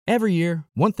Every year,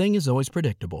 one thing is always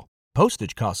predictable.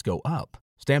 Postage costs go up.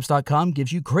 Stamps.com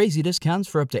gives you crazy discounts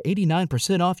for up to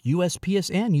 89% off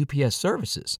USPS and UPS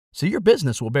services, so your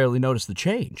business will barely notice the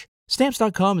change.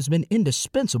 Stamps.com has been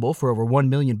indispensable for over 1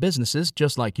 million businesses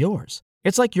just like yours.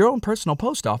 It's like your own personal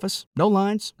post office. No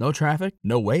lines, no traffic,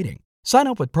 no waiting. Sign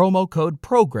up with promo code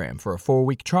PROGRAM for a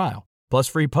 4-week trial, plus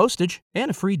free postage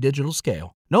and a free digital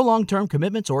scale. No long-term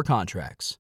commitments or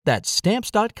contracts. That's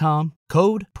Stamps.com,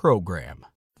 code PROGRAM.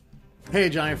 Hey,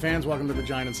 Giant fans. Welcome to the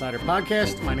Giant Insider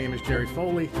Podcast. My name is Jerry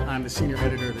Foley. I'm the senior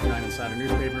editor of the Giant Insider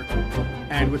newspaper.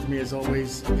 And with me, as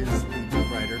always, is the beat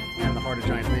writer and the heart of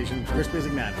Giants Nation, Chris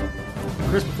Bisignano.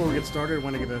 Chris, before we get started, I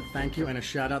want to give a thank you and a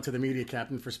shout out to the Media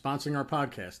Captain for sponsoring our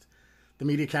podcast. The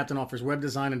Media Captain offers web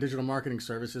design and digital marketing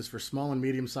services for small and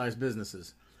medium-sized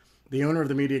businesses. The owner of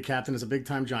the Media Captain is a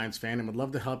big-time Giants fan and would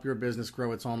love to help your business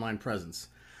grow its online presence.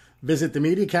 Visit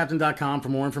themediacaptain.com for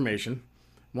more information.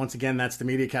 Once again, that's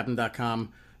themediacaptain.com,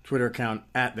 Twitter account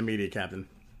 @themediacaptain.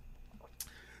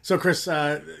 So, Chris,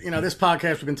 this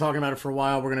podcast, we've been talking about it for a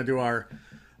while. We're going to do our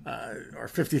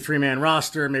 53-man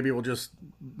roster. Maybe we'll just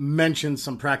mention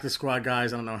some practice squad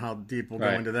guys. I don't know how deep we'll go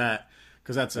into that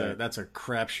because that's a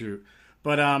crapshoot.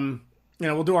 But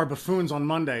we'll do our buffoons on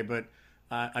Monday. But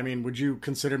would you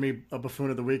consider me a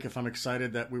buffoon of the week if I'm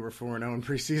excited that we were 4-0 in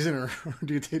preseason, or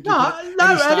do you take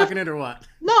any stock in it, or what?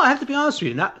 No, I have to be honest with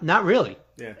you, not really.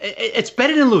 Yeah, it's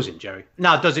better than losing, Jerry.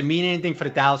 Now, does it mean anything for the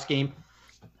Dallas game?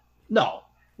 No,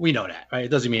 we know that, right? It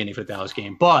doesn't mean anything for the Dallas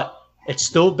game, but it's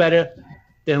still better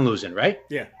than losing, right?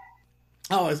 Yeah.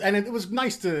 Oh, and it was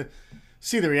nice to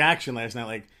see the reaction last night.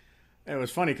 Like, it was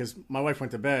funny because my wife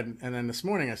went to bed, and then this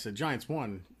morning I said, Giants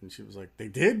won. And she was like, they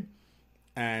did?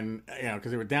 And, because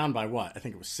they were down by what? I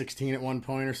think it was 16 at one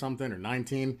point or something, or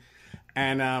 19.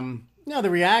 And, the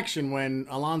reaction when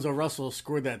Alonzo Russell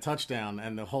scored that touchdown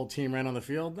and the whole team ran on the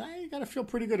field, you got to feel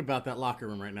pretty good about that locker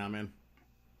room right now, man.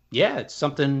 Yeah, it's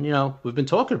something, we've been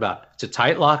talking about. It's a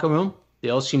tight locker room. They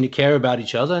all seem to care about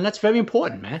each other, and that's very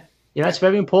important, man. That's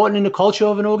very important in the culture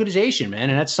of an organization, man.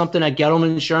 And that's something that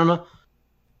Gettleman and Shermer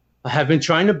have been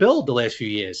trying to build the last few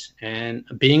years. And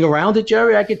being around it,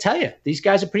 Jerry, I can tell you, these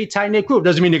guys are a pretty tight-knit group.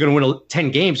 Doesn't mean they're going to win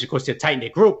 10 games because they're a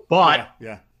tight-knit group, but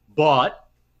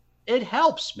it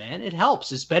helps, man. It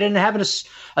helps. It's better than having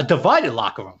a divided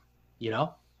locker room, You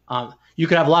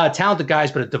could have a lot of talented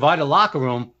guys, but a divided locker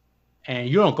room, and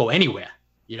you don't go anywhere,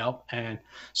 And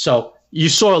so you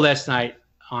saw last night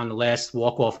on the last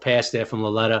walk-off pass there from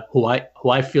Lauletta, who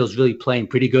I feel is really playing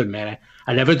pretty good, man.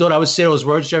 I never thought I would say those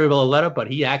words, Jerry, about Lauletta, but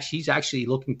he's actually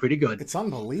looking pretty good. It's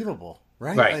unbelievable,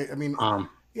 right? Right. I was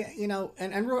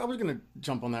going to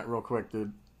jump on that real quick,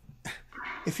 dude.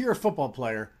 If you're a football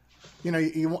player,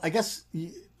 I guess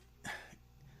you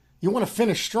want to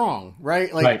finish strong,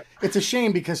 right? Like, It's a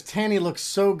shame because Tanny looks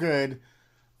so good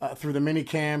through the mini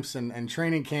camps and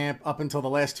training camp up until the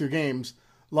last 2 games.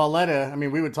 Lauletta,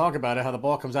 we would talk about it, how the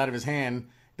ball comes out of his hand,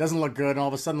 doesn't look good, and all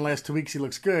of a sudden the last 2 weeks he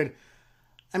looks good.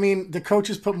 The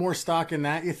coaches put more stock in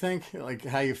that, you think? Like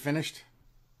how you finished?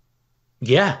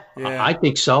 Yeah. I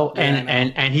think so. Yeah,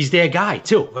 and he's their guy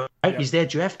too, right? Yep. He's their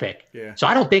draft pick. Yeah. So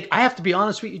I have to be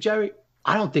honest with you, Jerry,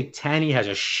 I don't think Tanny has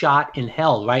a shot in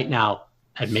hell right now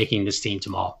at making this team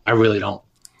tomorrow. I really don't.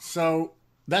 So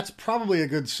that's probably a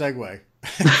good segue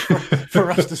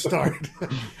for us to start.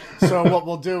 So what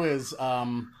we'll do is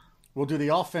we'll do the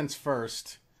offense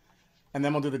first, and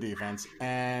then we'll do the defense.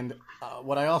 And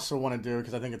what I also want to do,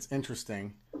 because I think it's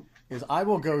interesting, is I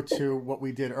will go to what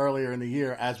we did earlier in the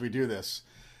year as we do this.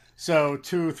 So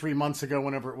 2-3 months ago,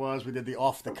 whenever it was, we did the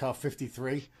off-the-cuff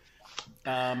 53.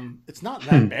 It's not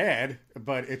that bad,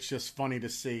 but it's just funny to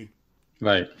see,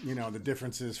 right? The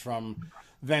differences from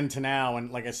then to now.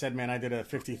 And like I said, man, I did a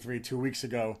 53 2 weeks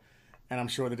ago, and I'm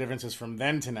sure the differences from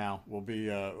then to now will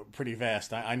be pretty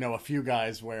vast. I know a few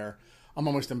guys where I'm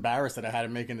almost embarrassed that I had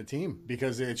him making the team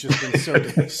because it's just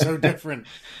been so different.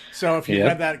 So if you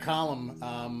read that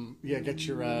column, get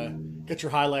your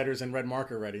highlighters and red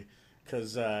marker ready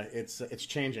because it's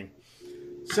changing.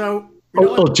 So.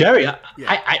 Jerry,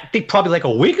 I think probably like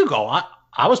a week ago,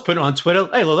 I was putting on Twitter,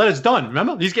 hey, Lauletta's done.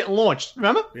 Remember? He's getting launched.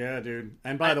 Remember? Yeah, dude.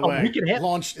 And by the way,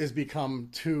 launched has become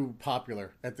too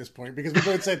popular at this point because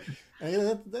people had said, hey,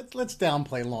 let's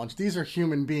downplay launch. These are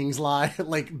human beings like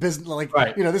business,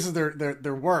 this is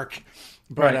their work.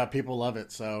 But people love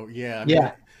it. So,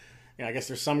 I guess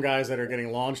there's some guys that are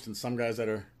getting launched and some guys that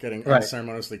are getting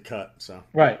unceremoniously cut. So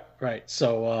Right.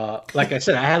 So, like I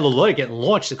said, I had Lauletta getting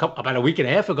launched about a week and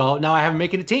a half ago. Now I have him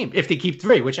making the team if they keep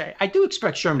 3, which I do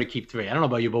expect Sherman to keep 3. I don't know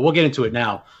about you, but we'll get into it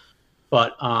now.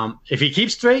 But if he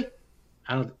keeps 3,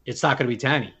 it's not going to be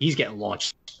Tanny. He's getting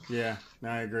launched. Yeah.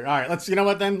 I agree. All right, you know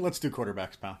what then? Let's do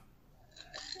quarterbacks, pal.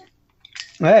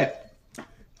 Hey.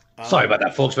 Sorry about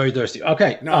that, folks. Very thirsty.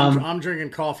 Okay. No, I'm drinking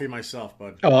coffee myself,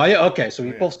 bud. Oh, are you? Okay, so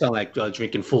we both sound like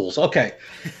drinking fools. Okay.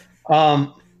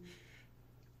 Well,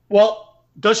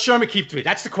 does Shurmur keep 3?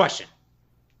 That's the question.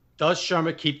 Does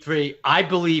Shurmur keep 3? I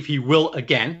believe he will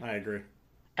again. I agree.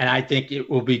 And I think it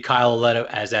will be Kyle Lauletta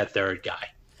as that third guy,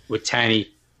 with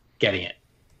Tanny getting it.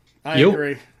 I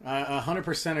agree.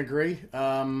 100% agree.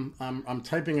 I'm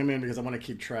typing him in because I want to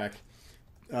keep track.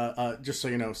 Just so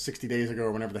you know, 60 days ago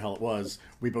or whenever the hell it was,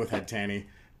 we both had Tanny.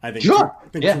 I think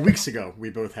 2 weeks ago we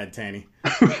both had Tanny.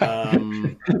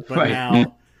 But right.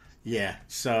 Now, yeah.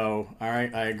 So, all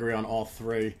right, I agree on all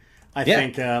 3. I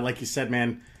think, like you said,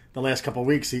 man, the last couple of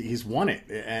weeks he's won it,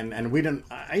 and we didn't.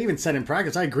 I even said in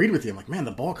practice, I agreed with you. I'm like, man,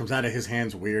 the ball comes out of his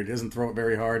hands weird. He doesn't throw it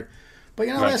very hard. But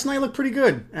last night looked pretty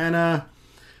good, and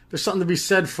there's something to be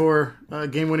said for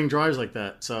game-winning drives like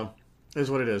that. So, it is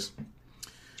what it is.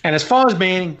 And as far as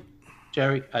Manning,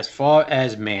 Jerry,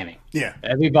 yeah,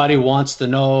 everybody wants to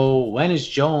know, when is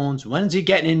Jones? When is he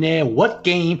getting in there? What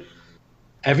game?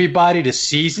 Everybody, the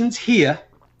season's here.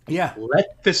 Yeah.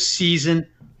 Let the season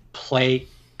play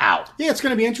out. Yeah, it's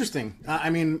going to be interesting.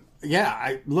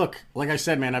 Look, like I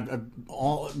said, man,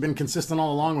 I've been consistent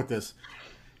all along with this.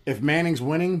 If Manning's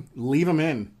winning, leave him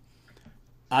in.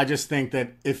 I just think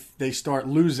that if they start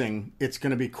losing, it's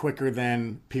going to be quicker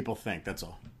than people think. That's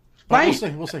all. But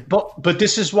right. We'll see. But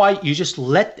this is why you just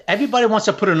let everybody wants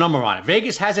to put a number on it.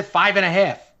 Vegas has it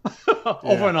 5.5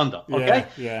 over and under. Okay.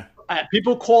 Yeah.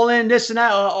 People call in this and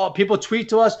that, or people tweet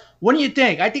to us. What do you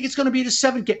think? I think it's going to be the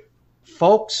 7th game.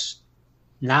 Folks,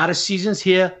 now the season's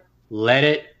here. Let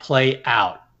it play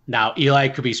out. Now, Eli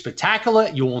could be spectacular.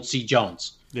 You won't see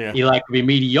Jones. Yeah. Eli could be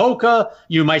mediocre.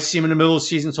 You might see him in the middle of the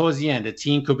season towards the end. The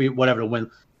team could be whatever to win.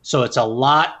 So it's a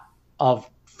lot of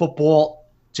football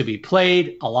to be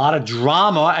played, a lot of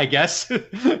drama, I guess,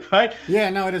 right? Yeah,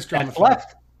 no, it is drama. That's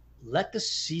left. Let the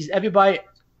season, everybody,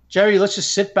 Jerry, let's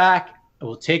just sit back and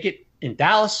we'll take it in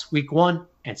Dallas week 1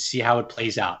 and see how it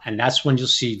plays out. And that's when you'll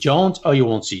see Jones or you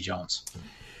won't see Jones.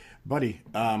 Buddy,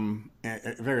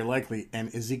 very likely an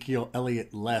Ezekiel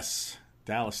Elliott-less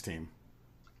Dallas team.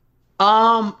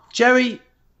 Jerry,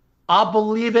 I'll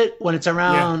believe it when it's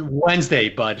around Wednesday,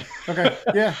 bud. Okay,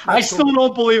 yeah. I still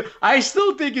don't believe it. I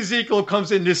still think Ezekiel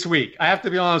comes in this week. I have to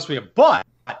be honest with you. But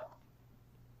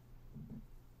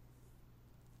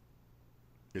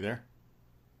you there?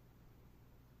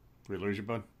 Did we lose you,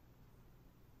 bud?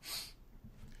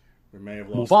 We may have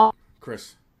lost Move on.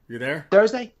 Chris, you there?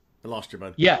 Thursday? I lost you,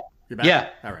 bud. Yeah. You back? Yeah.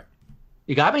 All right.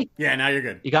 You got me? Yeah, now you're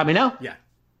good. You got me now? Yeah.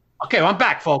 Okay, well, I'm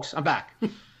back, folks. I'm back.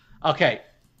 Okay.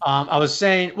 I was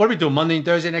saying, what are we doing, Monday and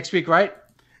Thursday next week, right?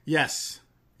 Yes.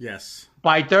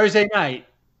 By Thursday night,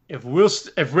 if we're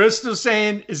still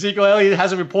saying Ezekiel Elliott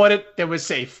hasn't reported, then we're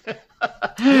safe.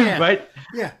 Right?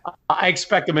 Yeah. I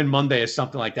expect him in Monday or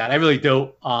something like that. I really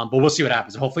do. But we'll see what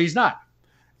happens. Hopefully he's not.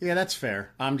 Yeah, that's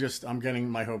fair. I'm getting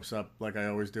my hopes up like I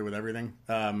always do with everything.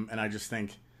 And I just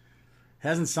think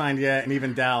hasn't signed yet. And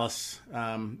even Dallas,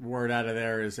 word out of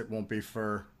there is it won't be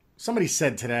for, somebody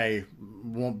said today,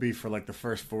 won't be for like the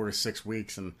first 4 to 6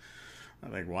 weeks. And I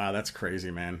think, wow, that's crazy,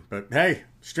 man. But hey,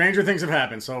 stranger things have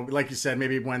happened. So like you said,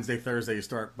 maybe Wednesday, Thursday, you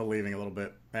start believing a little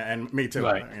bit. And me too,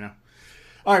 right.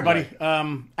 All right, buddy.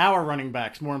 Right. Our running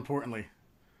backs, more importantly.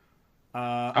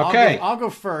 Okay. I'll go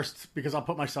first because I'll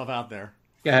put myself out there.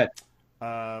 Go ahead.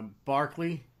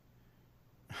 Barkley.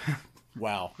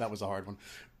 Wow, that was a hard one.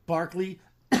 Barkley.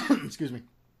 Excuse me.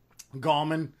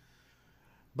 Gallman.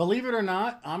 Believe it or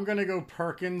not, I'm going to go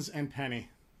Perkins and Penny.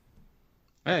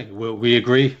 Hey, we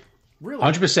agree. Really?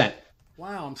 100%.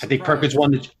 Wow, I'm surprised. I think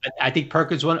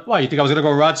Perkins won. Why, you think I was going to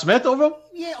go Rod Smith over him?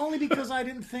 Yeah, only because I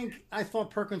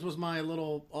thought Perkins was my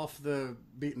little off the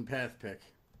beaten path pick.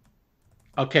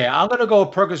 Okay, I'm going to go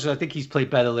with Perkins. I think he's played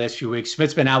better the last few weeks.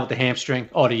 Smith's been out with the hamstring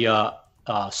or the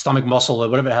stomach muscle or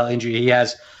whatever the hell injury he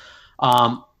has.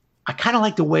 I kind of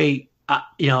like the way,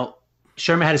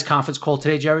 Sherman had his conference call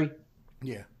today, Jerry.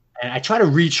 Yeah. And I try to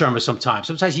read Sherman sometimes.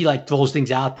 Sometimes he throws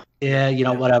things out.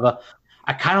 Whatever.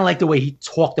 I kind of like the way he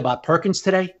talked about Perkins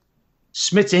today.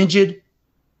 Smith's injured.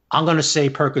 I'm going to say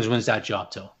Perkins wins that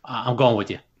job too. I'm going with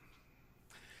you.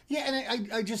 Yeah,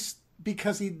 and I just,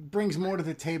 because he brings more to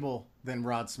the table than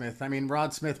Rod Smith. I mean,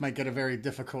 Rod Smith might get a very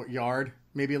difficult yard,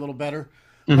 maybe a little better.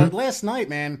 Mm-hmm. But last night,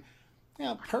 man,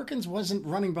 Perkins wasn't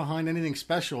running behind anything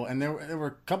special, and there were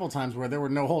a couple times where there were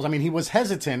no holes. I mean, he was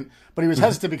hesitant, but he was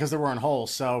hesitant because there weren't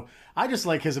holes. So I just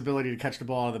like his ability to catch the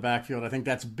ball out of the backfield. I think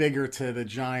that's bigger to the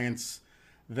Giants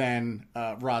than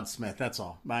Rod Smith. That's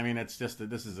all. I mean, it's just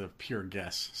this is a pure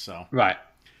guess. So right.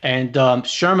 And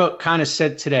Shermer kind of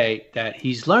said today that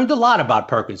he's learned a lot about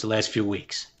Perkins the last few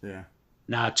weeks. Yeah.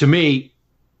 Now, to me,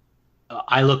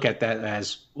 I look at that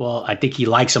as, well, I think he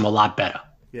likes him a lot better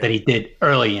than he did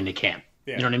early in the camp.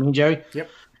 Yeah. You know what I mean, Jerry? Yep.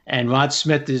 And Rod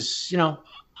Smith is,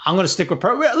 I'm going to stick with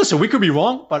Perkins. Listen, we could be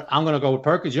wrong, but I'm going to go with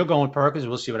Perkins. You're going with Perkins.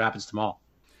 We'll see what happens tomorrow.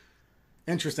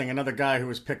 Interesting. Another guy who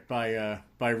was picked by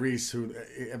Reese, who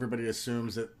everybody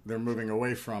assumes that they're moving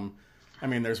away from. I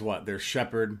mean, there's what? There's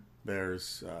Shepard.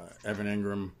 There's Evan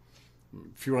Ingram.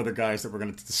 A few other guys that we're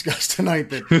going to discuss tonight.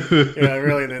 That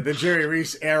really the Jerry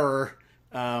Reese error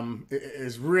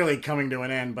is really coming to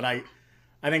an end. But I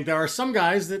think there are some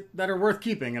guys that are worth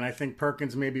keeping, and I think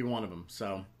Perkins may be one of them.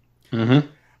 So,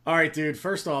 All right, dude.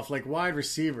 First off, like wide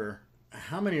receiver,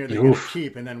 how many are they going to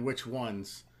keep, and then which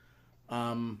ones?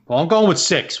 Well, I'm going with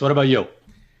 6. What about you?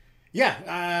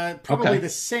 Yeah, probably the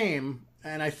same.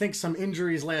 And I think some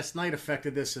injuries last night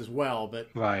affected this as well. But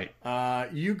right,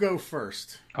 you go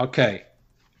first. Okay,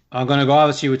 I'm going to go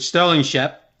obviously with Sterling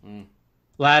Shep,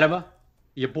 Latimer,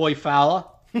 your boy Fowler.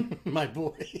 My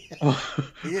boy.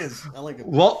 He is. I like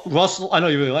him. Russell, I know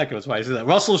you really like him. That's why I said that.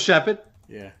 Russell Shepard.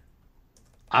 Yeah.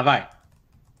 All right.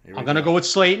 I'm going to go with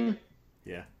Slayton.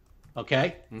 Yeah.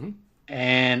 Okay.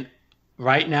 And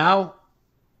right now,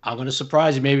 I'm going to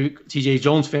surprise you. Maybe TJ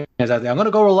Jones fans out there. I'm going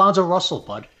to go with Alonzo Russell,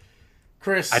 bud.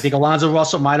 Chris. I think Alonzo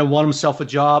Russell might have won himself a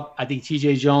job. I think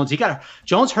TJ Jones,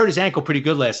 Jones hurt his ankle pretty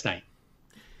good last night.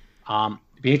 It'd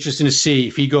be interesting to see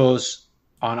if he goes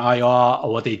on IR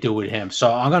or what they do with him.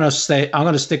 So I'm going to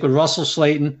stick with Russell,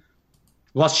 Slayton,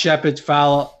 Russ Shepard,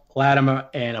 Fowler, Latimer,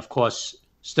 and of course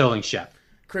Sterling Shep.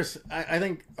 Chris, I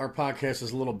think our podcast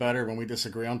is a little better when we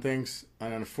disagree on things,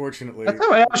 and unfortunately, that's all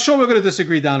right. I'm sure we're going to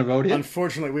disagree down the road here.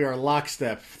 Unfortunately, we are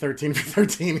lockstep, 13 for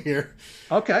 13 here.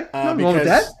 Okay, nothing wrong with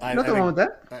that. Nothing wrong with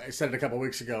that. I said it a couple of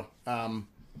weeks ago.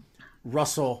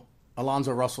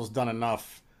 Alonzo Russell's done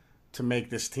enough to make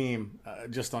this team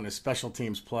just on his special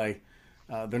teams play.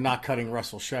 They're not cutting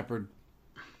Russell Shepard,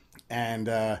 and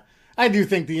I do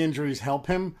think the injuries help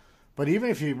him. But even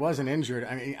if he wasn't injured,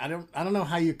 I mean, I don't know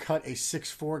how you cut a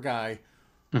 6'4" guy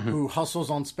who hustles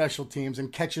on special teams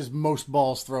and catches most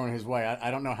balls thrown his way.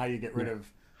 I don't know how you get rid of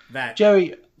that.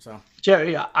 Jerry,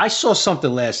 I saw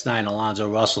something last night in Alonzo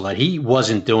Russell that he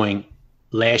wasn't doing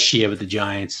last year with the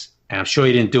Giants, and I'm sure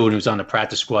he didn't do it when he was on the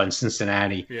practice squad in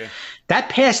Cincinnati. Yeah. That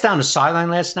pass down the sideline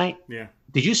last night,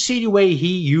 did you see the way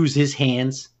he used his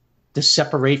hands to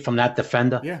separate from that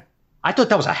defender? Yeah. I thought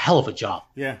that was a hell of a job.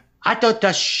 Yeah. I thought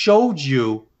that showed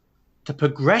you the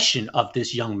progression of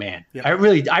this young man. Yep. I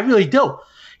really do.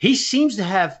 He seems to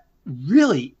have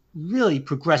really, really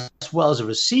progressed well as a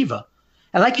receiver.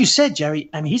 And like you said,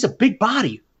 Jerry, I mean, he's a big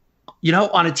body,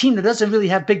 on a team that doesn't really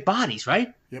have big bodies,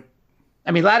 right? Yep.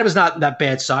 I mean, Latimer's not that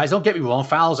bad size. Don't get me wrong.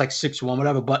 Fowler's like 6'1",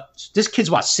 whatever. But this kid's,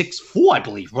 6'4", I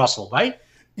believe, Russell, right?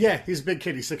 Yeah, he's a big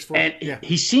kid. He's 6'4". And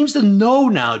he seems to know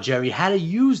now, Jerry, how to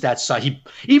use that size. He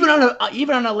even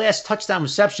on the last touchdown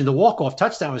reception, the walk-off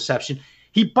touchdown reception,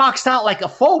 he boxed out like a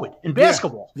forward in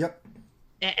basketball. Yeah.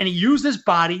 Yep. And he used his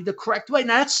body the correct way.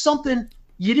 Now that's something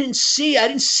you didn't see. I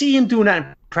didn't see him doing that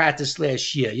in practice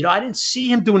last year. I didn't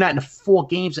see him doing that in the 4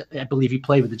 games I believe he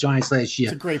played with the Giants last year.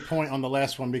 It's a great point on the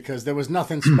last one because there was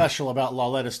nothing special about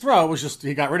Lauletta's throw. It was just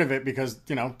he got rid of it because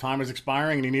time was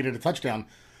expiring and he needed a touchdown.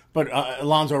 But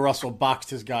Alonzo Russell boxed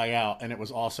his guy out, and it was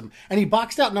awesome. And he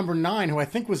boxed out number 9, who I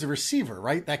think was a receiver,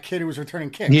 right? That kid who was returning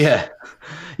kicks. Yeah.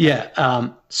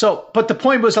 But the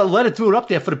point was, Lauletta threw it up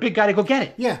there for the big guy to go get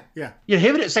it. Yeah.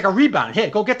 It's like a rebound. Here,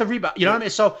 go get the rebound. You know what I mean?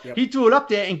 So he threw it up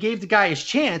there and gave the guy his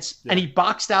chance, and he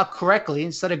boxed out correctly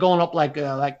instead of going up like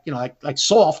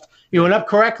soft. He went up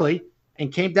correctly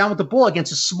and came down with the ball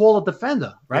against a smaller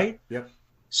defender, right? Yep.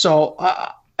 So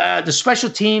the special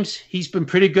teams, he's been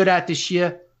pretty good at this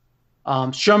year.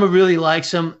 Shermer really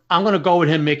likes him. I'm going to go with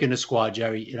him making the squad,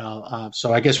 Jerry.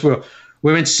 So I guess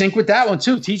we're in sync with that one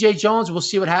too. TJ Jones, we'll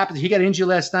see what happens. He got injured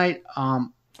last night,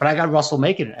 but I got Russell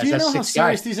making it. Do you know how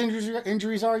serious these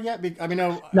injuries are yet?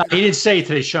 No, he didn't say it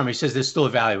today, Shermer. He says they're still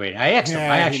evaluating. I asked him.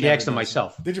 I actually asked him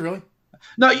myself. Did you really?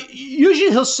 No. Usually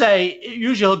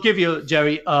he'll give you,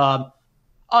 Jerry.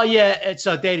 It's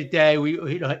day to day.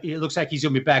 It looks like he's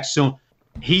going to be back soon.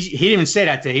 He didn't even say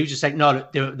that today. He was just like, no,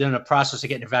 they're in the process of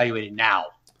getting evaluated now.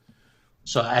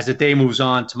 So as the day moves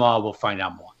on, tomorrow we'll find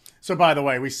out more. So, by the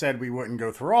way, we said we wouldn't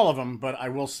go through all of them, but I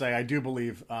will say I do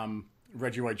believe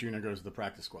Reggie White Jr. goes to the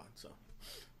practice squad. So,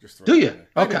 just do you?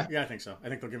 Okay. I think so. I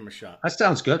think they'll give him a shot. That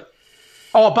sounds good.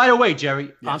 Oh, by the way,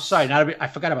 Jerry, yes. I'm sorry. I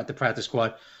forgot about the practice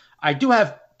squad. I do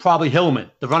have probably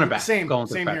Hillman, the running back. Same going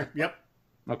to here. Yep.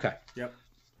 Okay. Yep.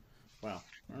 Wow.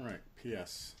 All right.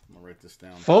 P.S. I'm going to write this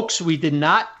down. Folks, we did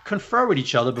not confer with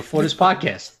each other before this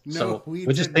podcast. No, so we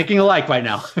we're just did thinking not. alike right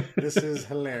now. This is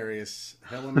hilarious.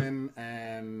 Hilliman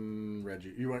and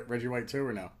Reggie. You want Reggie White too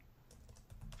or no?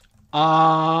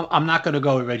 I'm not going to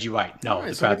go with Reggie White. No, All right,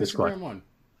 the so we practice disagree squad. on one.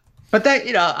 But that,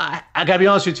 I got to be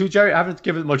honest with you too, Jerry. I haven't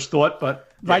given it much thought,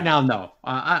 but right now, no.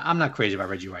 I'm not crazy about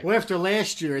Reggie White. Well, after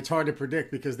last year, it's hard to predict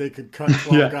because they could cut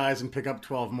 12 guys and pick up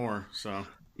 12 more. So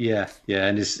Yeah,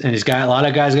 and this guy, a lot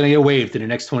of guys going to get waived in the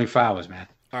next 24 hours, man.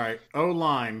 all right,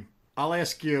 O-line. I'll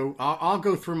ask you. I'll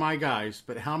go through my guys,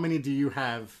 but how many do you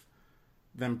have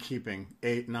them keeping?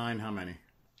 8, 9, how many?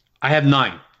 I have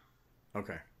 9.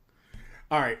 Okay.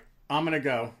 All right, I'm going to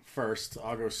go first.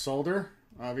 I'll go Solder,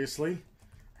 obviously.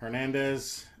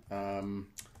 Hernandez,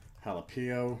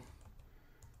 Jalapeno,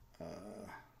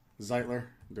 Zeitler,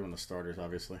 doing the starters,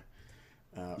 obviously.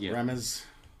 Remez.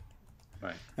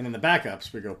 Right. And then the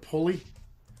backups, we go Pulley.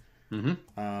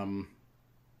 Mm-hmm.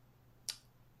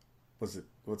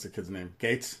 What's the kid's name?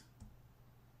 Gates.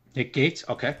 Nick Gates,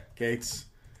 okay. Gates.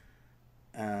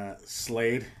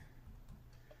 Slade.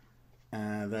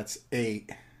 That's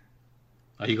 8.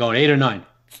 Are you going 8 or 9?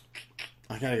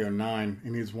 I gotta go 9. He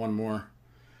needs one more.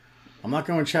 I'm not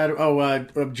going Chad.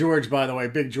 George, by the way.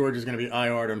 Big George is going to be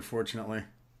IR'd, unfortunately.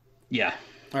 Yeah.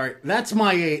 All right, that's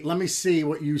my 8. Let me see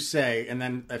what you say, and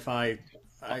then if I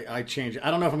change it.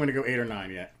 I don't know if I'm going to go 8 or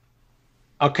 9 yet.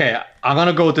 Okay, I'm going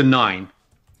to go with the 9.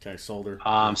 Okay, Solder.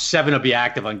 7 will be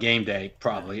active on game day,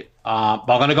 probably. But I'm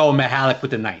going to go with Mihalik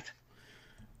with the 9th.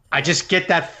 I just get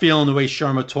that feeling the way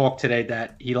Shermer talked today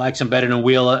that he likes him better than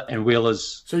Wheeler, and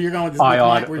Wheeler's So you're going with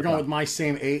we're going with my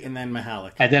same 8 and then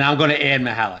Mihalik. And then I'm going to add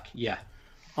Mihalik. Yeah.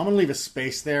 I'm going to leave a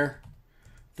space there.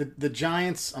 The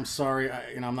Giants, I'm sorry,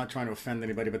 I'm not trying to offend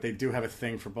anybody, but they do have a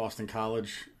thing for Boston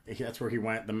College. That's where he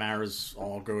went. The Maras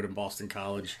all go to Boston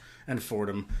College and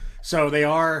Fordham. So they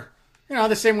are,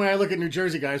 the same way I look at New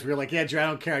Jersey guys, where you're like, yeah, Joe, I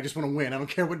don't care. I just want to win. I don't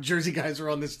care what Jersey guys are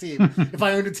on this team. If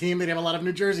I owned a team, they'd have a lot of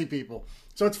New Jersey people.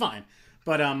 So it's fine.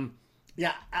 But,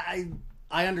 yeah,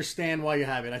 I understand why you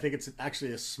have it. I think it's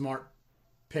actually a smart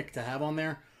pick to have on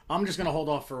there. I'm just going to hold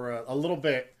off for a little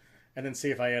bit and then see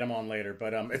if I add him on later.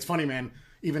 But it's funny, man.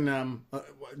 Even,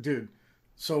 dude,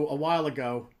 so a while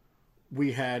ago,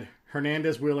 we had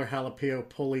Hernandez, Wheeler, Jalapeno,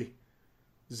 Pulley,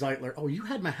 Zeitler. Oh, you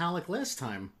had Mihalik last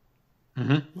time.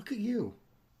 Mm-hmm. Look at you.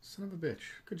 Son of a bitch.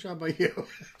 Good job by you.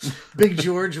 Big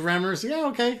George, Remmers. Yeah,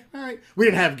 okay. All right. We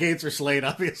didn't have Gates or Slade,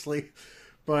 obviously.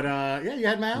 But, yeah, you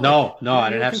had Mihalik. No,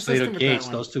 I didn't have Slade or Gates.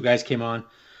 Those two guys came on.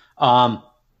 I'm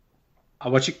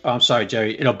sorry,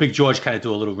 Jerry. Big George kind of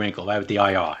do a little wrinkle, right, with the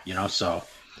IR, so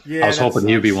yeah, I was hoping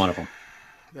he'd be one of them.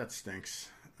 That stinks.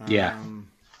 Yeah.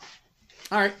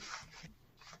 All right.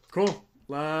 Cool.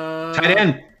 Tight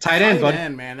end, bud.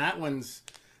 End, man. That one.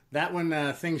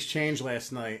 Things changed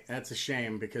last night. That's a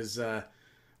shame because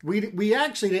we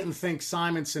actually didn't think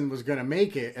Simonson was going to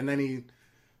make it, and then he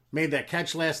made that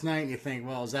catch last night. And you think,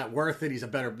 well, is that worth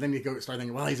it? Then you start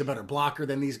thinking, well, he's a better blocker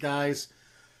than these guys.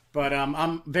 But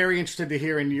I'm very interested to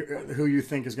hear who you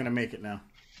think is going to make it now.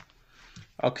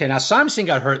 Okay, now Simonson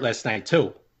got hurt last night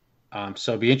too.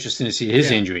 So it'll be interesting to see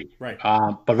his injury. Right.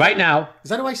 But right now... Is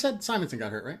that who I said? Simonson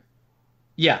got hurt, right?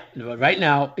 Yeah. Right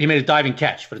now, he made a diving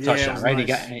catch for the touchdown, right? Nice.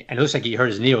 And it looks like he hurt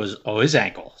his knee or his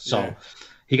ankle. So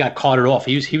he got carted off.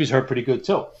 He was hurt pretty good,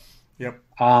 too. Yep.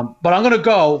 But I'm going to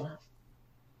go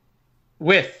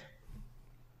with,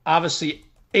 obviously,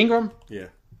 Ingram,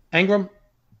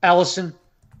 Ellison,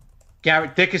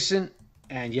 Garrett Dickerson,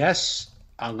 and yes,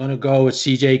 I'm going to go with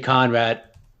C.J. Conrad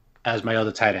as my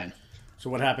other tight end. So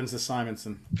what happens to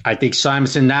Simonson? I think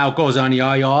Simonson now goes on the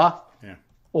IR, yeah,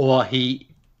 or he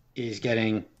is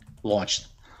getting launched.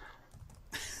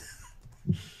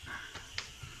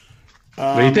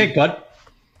 What do you think, bud?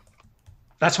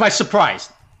 That's my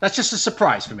surprise. That's just a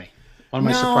surprise for me. One of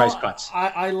my surprise cuts.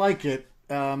 I like it.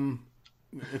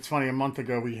 It's funny. A month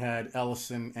ago, we had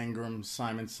Ellison, Ingram,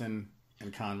 Simonson,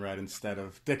 and Conrad instead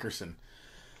of Dickerson.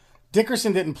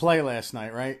 Dickerson didn't play last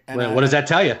night, right? And what does that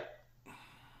tell you?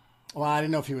 Well, I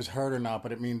didn't know if he was hurt or not,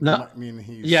 but he's...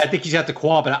 Yeah, I think he's got the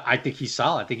qual, but I think he's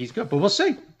solid. I think he's good, but we'll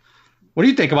see. What do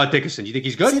you think about Dickerson? Do you think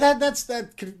he's good?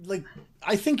 See,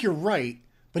 I think you're right,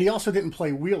 but he also didn't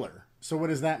play Wheeler. So what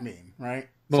does that mean, right?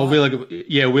 Well,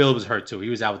 Wheeler was hurt too. He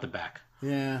was out with the back.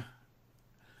 Yeah.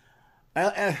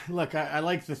 Look, I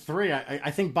like the 3.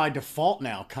 I think by default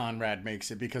now Conrad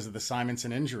makes it because of the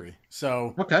Simonson injury.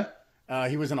 So okay.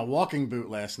 He was in a walking boot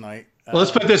last night. Well,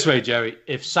 let's put it this way, Jerry.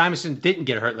 If Simonson didn't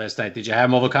get hurt last night, did you have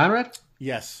him over Conrad?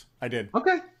 Yes, I did.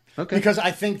 Okay. Because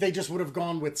I think they just would have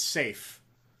gone with safe.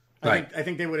 Right. I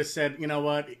think they would have said, you know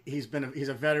what? He's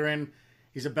a veteran.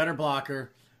 He's a better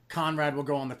blocker. Conrad will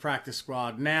go on the practice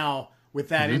squad. Now, with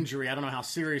that injury, I don't know how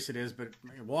serious it is, but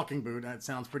walking boot, that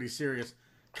sounds pretty serious.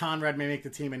 Conrad may make the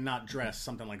team and not dress,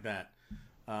 something like that.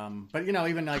 But,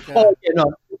 even like...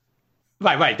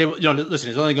 Right. Listen,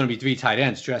 there's only going to be 3 tight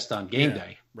ends dressed on game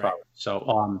day. Right.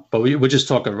 So, but we're just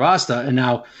talking roster. And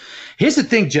now, here's the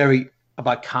thing, Jerry,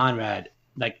 about Conrad.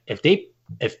 Like, if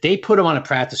they put him on a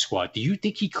practice squad, do you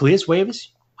think he clears waivers?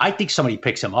 I think somebody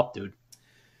picks him up, dude.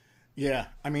 Yeah,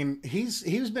 I mean, he's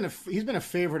been a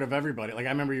favorite of everybody. Like I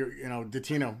remember,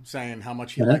 Dottino saying how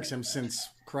much he likes him since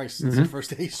the first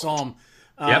day he saw him.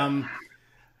 I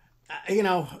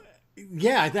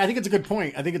think it's a good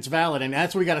point. I think it's valid, and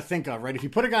that's what we got to think of, right? If you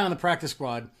put a guy on the practice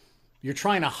squad, you're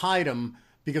trying to hide him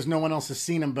because no one else has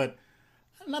seen him. But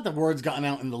not that word's gotten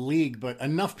out in the league, but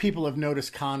enough people have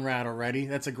noticed Conrad already.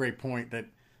 That's a great point that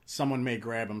someone may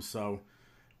grab him. So,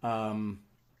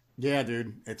 yeah,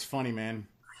 dude, it's funny, man.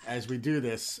 As we do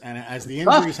this, and as the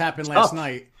injuries happened last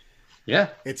night,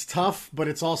 it's tough, but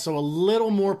it's also a little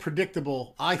more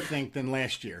predictable, I think, than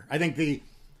last year. I think the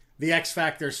X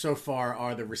factors so far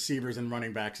are the receivers and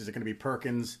running backs. Is it going to be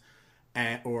Perkins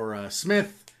or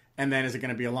Smith? And then is it going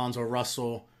to be Alonzo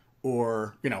Russell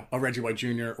or, a Reggie White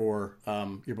Jr. or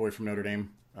your boy from Notre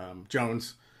Dame,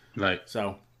 Jones? Right.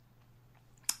 So,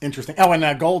 interesting. Oh,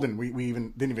 and Golden, we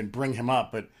didn't even bring him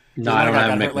up, but no, I don't have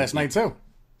him hurt last night too.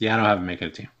 Yeah, I don't have him making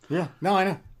a team. Yeah, no, I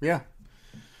know. Yeah.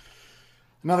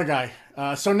 Another guy.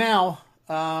 So now,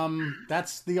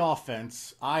 that's the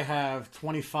offense. I have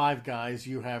 25 guys.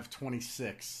 You have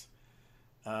 26.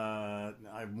 I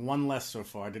have one less so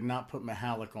far. I did not put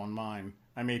Mihalik on mine.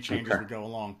 I may change as we go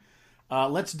along.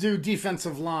 Let's do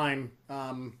defensive line.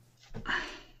 The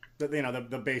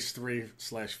base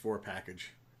 3/4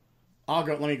 package.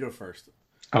 Let me go first.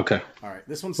 Okay. All right.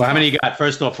 This one's well, tough. how many you got?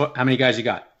 First off, how many guys you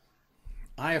got?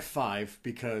 I have 5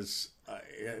 because I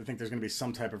think there's going to be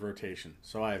some type of rotation.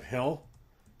 So I have Hill,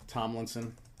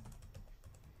 Tomlinson,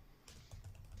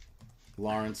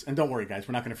 Lawrence, and don't worry, guys,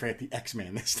 we're not going to forget the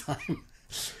X-Man this time.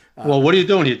 Well, what are you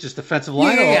doing here? Just defensive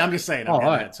line? Yeah, I'm just saying. All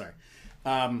right. Sorry.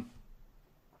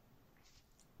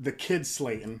 The kid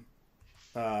Slayton,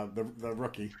 the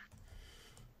rookie,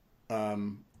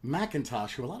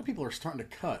 McIntosh, who a lot of people are starting to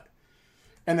cut.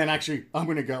 And then actually, I'm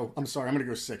going to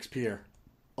go 6, Pierre.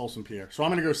 Olsen Pierre. So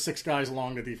I'm going to go 6 guys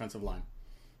along the defensive line.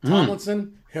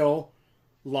 Tomlinson, Hill,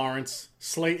 Lawrence,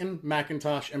 Slayton,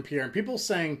 McIntosh, and Pierre. And people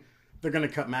saying they're going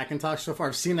to cut McIntosh so far.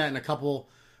 I've seen that in a couple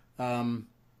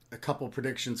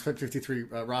predictions, 53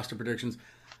 roster predictions.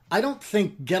 I don't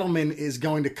think Gettleman is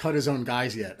going to cut his own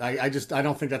guys yet. I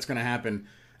don't think that's going to happen.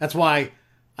 That's why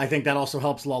I think that also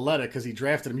helps Lauletta because he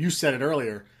drafted him. You said it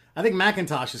earlier. I think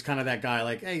McIntosh is kind of that guy.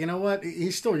 Like, hey, you know what?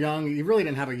 He's still young. He really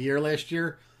didn't have a year last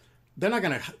year. They're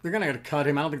going to cut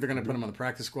him. I don't think they're going to put him on the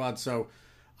practice squad. So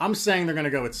I'm saying they're going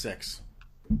to go at 6.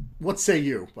 What say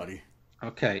you, buddy?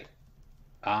 Okay.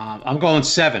 I'm going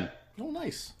 7. Oh,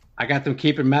 nice. I got them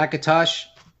keeping McIntosh,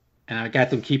 and I got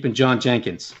them keeping John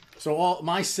Jenkins. So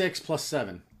my 6 plus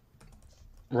 7.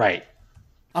 Right.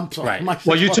 I'm sorry. Right.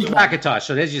 Well, you took McIntosh,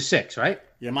 so there's your 6, right?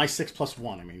 Yeah, my 6 plus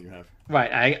 1, I mean, you have. Right.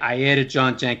 I added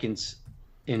John Jenkins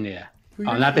in there.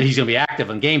 Not that he's going to be active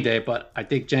on game day, but I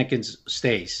think Jenkins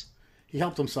stays. He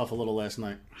helped himself a little last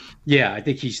night. Yeah, I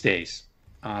think he stays.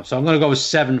 So I'm going to go with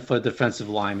 7 for defensive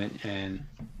lineman, and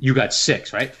you got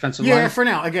 6, right? Defensive lineman? Yeah, for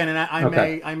now. Again, and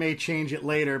I may change it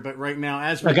later, but right now,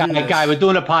 as we guy, we're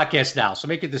doing a podcast now, so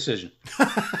make a decision.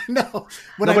 No,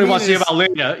 nobody wants to hear about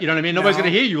later. You know what I mean? Nobody's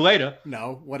going to hear you later.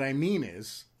 No, what I mean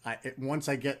is, once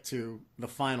I get to the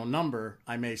final number,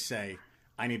 I may say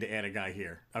I need to add a guy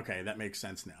here. Okay, that makes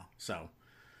sense now. So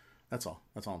that's all.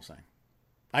 That's all I'm saying.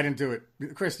 I didn't do it,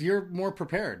 Chris. You're more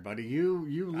prepared, buddy. You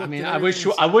look. I mean, I wish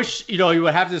you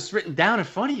would have this written down in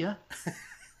front of you.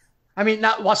 I mean,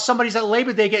 not while somebody's at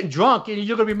Labor Day getting drunk, and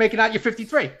you're going to be making out your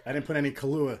 53. I didn't put any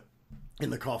Kahlua in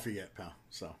the coffee yet, pal.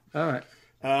 So all right.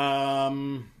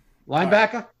 Right.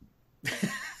 Linebacker.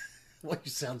 Why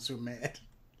you sound so mad?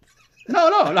 No.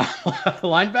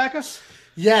 Linebacker.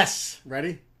 Yes.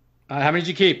 Ready? How many did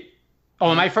you keep? Oh,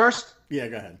 am I first? Yeah,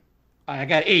 go ahead. I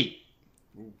got 8.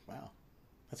 Ooh, wow.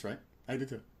 That's right. I did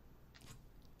too.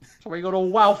 So what are you going to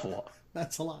wow for?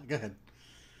 That's a lot. Go ahead.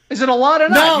 Is it a lot or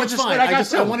not? No, it's fine.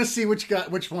 I want to see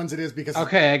which ones it is because.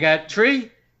 Okay, I got Tree,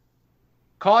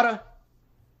 Carter,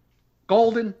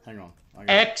 Golden. Hang on.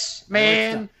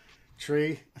 X-Man.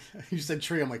 Tree. You said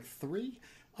Tree. I'm like 3.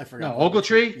 I forgot. No,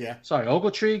 Ogletree. Yeah. Sorry,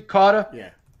 Ogletree, Carter. Yeah.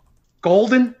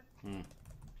 Golden.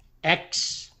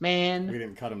 X-Man. We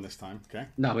didn't cut him this time. Okay.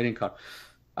 No, we didn't cut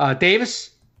him.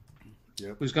 Davis.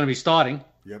 Yep. Who's going to be starting.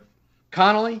 Yep.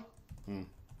 Connolly.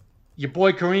 Your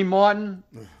boy Kareem Martin.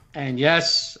 And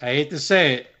yes, I hate to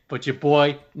say it, but your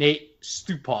boy Nate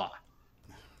Stupar.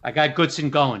 I got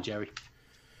Goodson going, Jerry.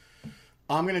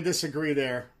 I'm going to disagree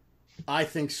there. I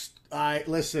think I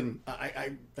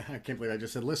can't believe I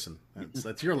just said listen.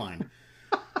 That's your line.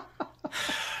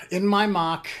 In my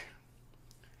mock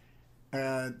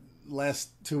last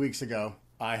 2 weeks ago,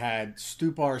 I had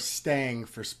Stupar staying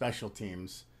for special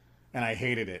teams, and I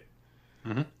hated it.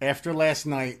 Mm-hmm. After last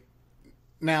night,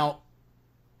 now,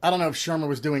 I don't know if Shermer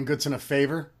was doing Goodson a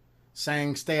favor,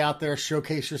 saying stay out there,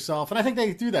 showcase yourself, and I think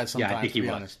they do that sometimes. Yeah, I think he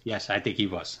was. Honest. Yes, I think he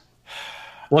was.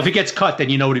 Well, if he gets cut, then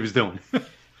you know what he was doing.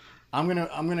 I'm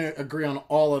gonna agree on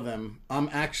all of them. I'm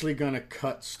actually gonna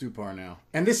cut Stupar now.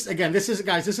 And this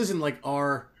isn't like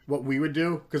what we would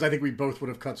do, because I think we both would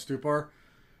have cut Stupar.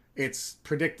 It's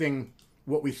predicting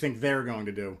what we think they're going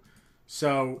to do.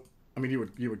 So, I mean,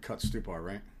 you would cut Stupar,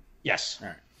 right? Yes. All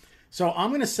right. So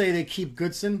I'm gonna say they keep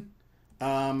Goodson.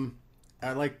 I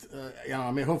liked,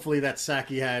 hopefully that sack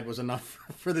he had was enough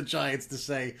for the Giants to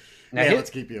say, let's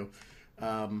keep you.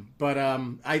 But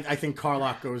I think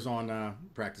Carlock goes on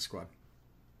practice squad.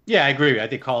 Yeah, I agree. I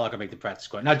think Carlock will make the practice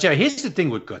squad. Now, Jerry, here's the thing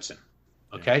with Goodson,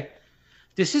 okay? Yeah.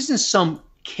 This isn't some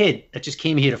kid that just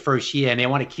came here the first year and they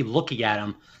want to keep looking at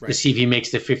him to see if he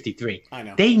makes the 53. I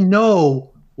know. They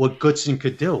know what Goodson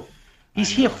could do. He's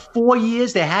here 4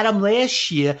 years. They had him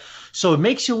last year. So it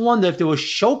makes you wonder if they were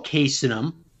showcasing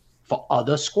him for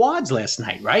other squads last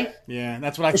night, right? Yeah,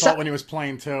 that's what I thought when he was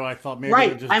playing, too. I thought maybe they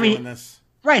were just doing this.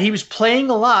 Right, he was playing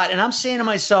a lot, and I'm saying to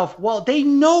myself, well, they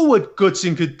know what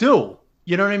Goodson could do.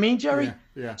 You know what I mean, Jerry?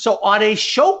 Yeah. So are they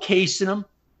showcasing him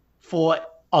for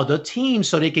other teams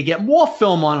so they could get more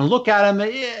film on and look at him?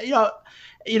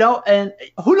 And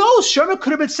who knows? Sherman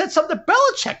could have been said something to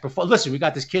Belichick before. Listen, we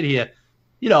got this kid here,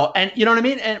 and you know what I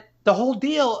mean? And the whole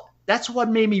deal, that's what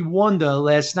made me wonder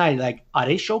last night. Like, are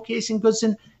they showcasing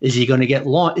Goodson? Is he going to get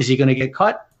long? Is he going to get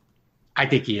cut? I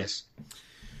think he is.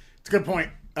 It's a good point.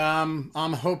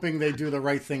 I'm hoping they do the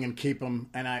right thing and keep him.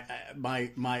 And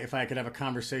if I could have a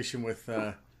conversation with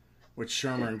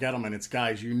Shermer and Gettleman, it's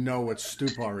guys, you know what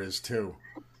Stupar is too.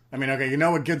 I mean, okay, you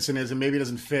know what Goodson is, and maybe it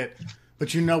doesn't fit,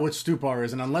 but you know what Stupar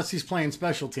is, and unless he's playing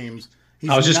special teams,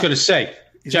 I was just going to say,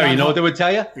 Jerry, you know what they would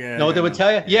tell you? Yeah, know what they would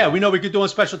tell you? Yeah, we know we could do on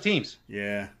special teams.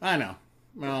 Yeah, I know.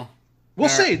 Well, we'll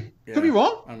see. Yeah. Could be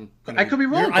wrong. I could be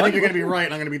wrong. I think you're going to be right.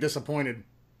 And I'm going to be disappointed.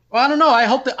 Well, I don't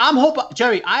know.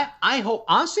 Jerry, I hope,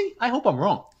 honestly, I hope I'm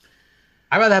wrong.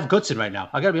 I'd rather have Goodson right now.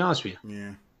 I got to be honest with you.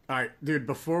 Yeah. All right, dude,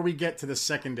 before we get to the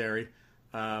secondary,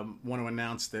 want to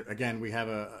announce that, again, we have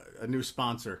a new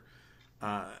sponsor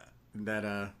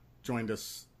that joined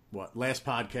us, last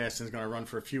podcast and is going to run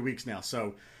for a few weeks now.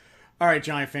 So, all right,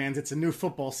 Giant fans, it's a new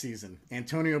football season.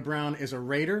 Antonio Brown is a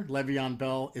Raider. Le'Veon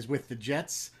Bell is with the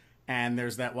Jets. And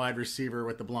there's that wide receiver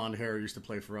with the blonde hair who used to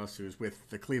play for us who's with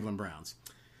the Cleveland Browns.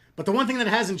 But the one thing that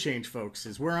hasn't changed, folks,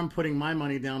 is where I'm putting my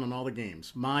money down on all the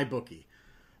games. MyBookie.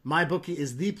 MyBookie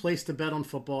is the place to bet on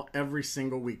football every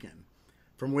single weekend.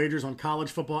 From wagers on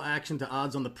college football action to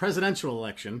odds on the presidential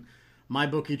election,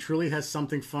 MyBookie truly has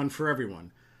something fun for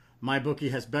everyone.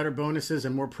 MyBookie has better bonuses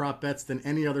and more prop bets than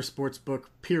any other sports book,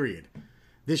 period.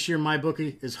 This year,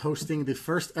 MyBookie is hosting the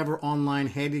first ever online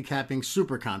handicapping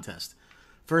super contest.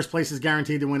 First place is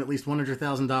guaranteed to win at least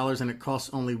 $100,000, and it costs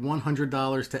only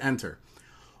 $100 to enter.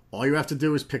 All you have to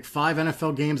do is pick 5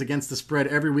 NFL games against the spread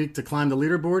every week to climb the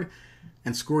leaderboard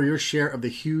and score your share of the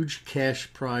huge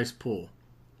cash prize pool.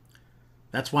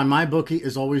 That's why MyBookie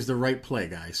is always the right play,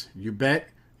 guys. You bet,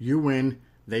 you win,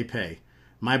 they pay.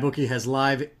 MyBookie has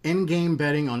live in-game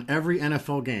betting on every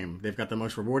NFL game. They've got the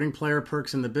most rewarding player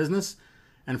perks in the business.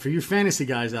 And for you fantasy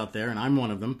guys out there, and I'm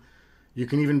one of them, you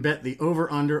can even bet the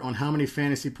over-under on how many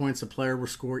fantasy points a player will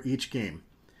score each game.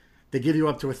 They give you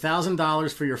up to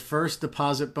 $1,000 for your first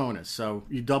deposit bonus. So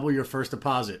you double your first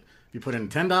deposit. If you put in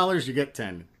 $10, you get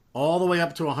 $10. All the way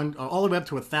up to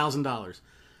 $1,000.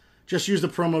 Just use the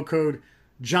promo code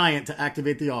GIANT to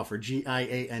activate the offer,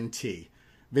 GIANT.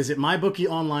 Visit MyBookie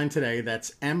online today.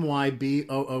 That's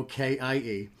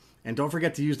MyBookie. And don't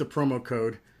forget to use the promo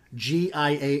code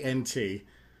GIANT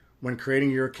when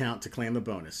creating your account to claim the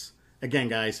bonus. Again,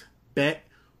 guys, bet,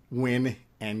 win,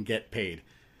 and get paid.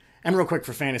 And real quick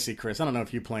for fantasy, Chris, I don't know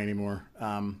if you play anymore.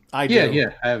 I do.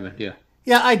 Yeah, I haven't, yeah.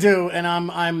 Yeah, I do, and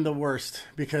I'm the worst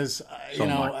because,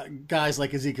 guys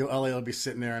like Ezekiel Elliott will be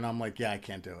sitting there, and I'm like, yeah, I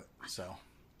can't do it. So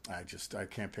I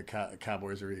can't pick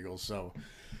Cowboys or Eagles. So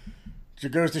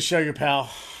it goes to show you, pal,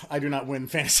 I do not win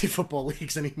fantasy football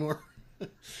leagues anymore.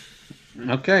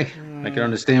 Okay, I can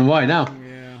understand why now.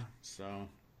 Yeah, so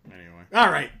anyway.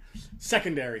 All right,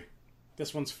 secondary.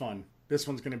 This one's fun. This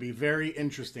one's going to be very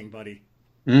interesting, buddy.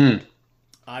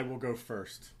 I will go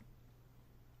first.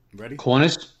 Ready?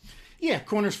 Corners? Yeah,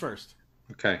 corners first.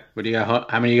 Okay. What do you got?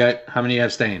 How many you got? How many you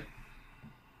have staying?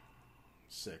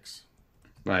 6.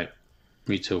 Right.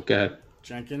 Me too. Go ahead.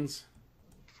 Jenkins.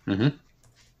 Mm-hmm.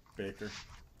 Baker.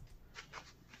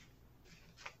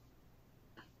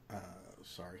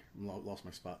 Sorry, lost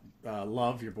my spot.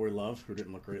 Love, your boy Love, who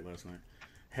didn't look great last night.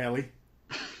 Haley.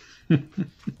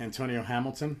 Antonio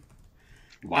Hamilton.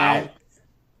 Wow.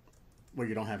 Well,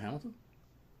 you don't have Hamilton?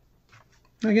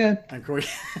 Again. And Corey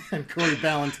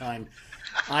Ballantyne.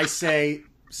 I say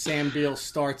Sam Beal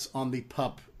starts on the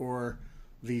PUP or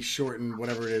the shortened,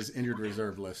 whatever it is, injured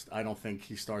reserve list. I don't think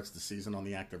he starts the season on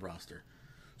the active roster.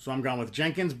 So I'm going with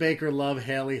Jenkins, Baker, Love,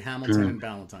 Haley, Hamilton, and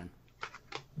Ballantyne.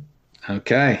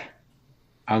 Okay.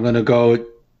 I'm going to go,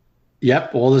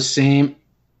 yep, all the same.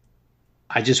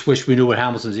 I just wish we knew what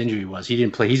Hamilton's injury was. He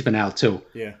didn't play. He's been out too.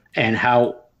 Yeah. And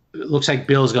how it looks like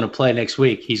Bill's going to play next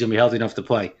week. He's going to be healthy enough to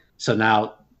play. So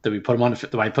now, do I put him on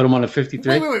a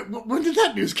 53? Wait. When did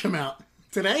that news come out?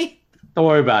 Today? Don't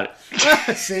worry about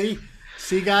it.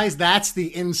 See, guys, that's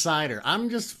the insider.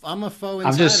 I'm a faux insider.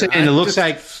 I'm just saying, it looks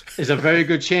like there's a very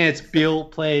good chance Bill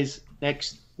plays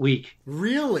next week.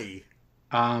 Really?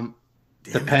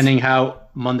 Depending how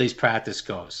Monday's practice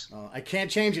goes. I can't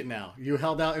change it now. You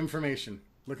held out information.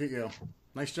 Look at you.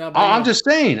 Nice job. I'm just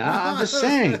saying. I'm just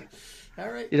saying. All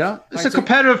right. It's a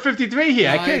competitive 53 here.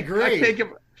 I agree.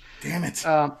 Damn it.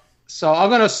 So I'm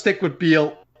going to stick with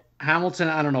Beal. Hamilton,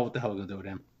 I don't know what the hell we're going to do with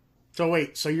him. So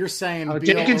wait, so you're saying Beal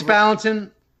Jenkins,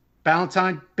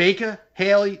 Ballantyne, Baker,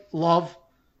 Haley, Love.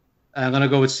 I'm going to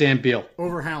go with Sam Beal.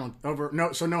 Over Hamilton.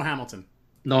 No Hamilton.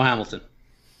 No Hamilton.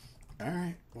 All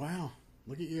right. Wow.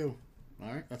 Look at you.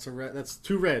 All right. That's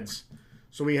 2 reds.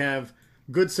 So we have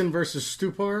Goodson versus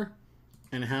Stupar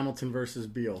and Hamilton versus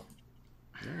Beal.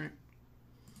 All right.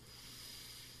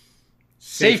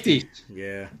 Safety.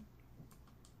 Yeah.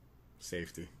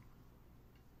 Safety.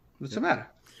 What's the matter?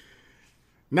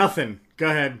 Nothing. Go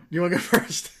ahead. You want to go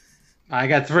first? I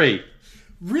got 3.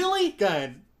 Really? Go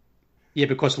ahead. Yeah,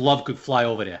 because Love could fly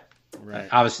over there. Right.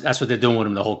 That's what they're doing with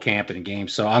him the whole camp and the game.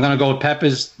 So I'm going to go with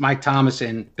Peppers, Mike Thomas,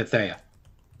 and Bethea.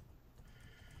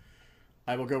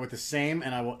 I will go with the same,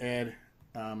 and I will add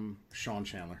Sean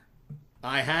Chandler.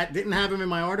 I didn't have him in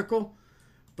my article,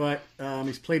 but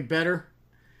he's played better.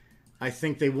 I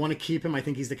think they want to keep him. I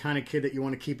think he's the kind of kid that you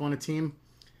want to keep on a team.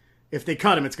 If they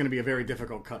cut him, it's going to be a very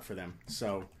difficult cut for them.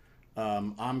 So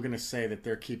I'm going to say that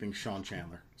they're keeping Sean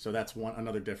Chandler. So that's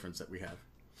another difference that we have.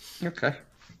 Okay.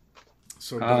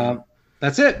 So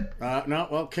that's it.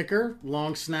 Kicker,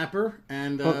 long snapper,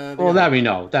 and that we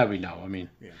know. I mean,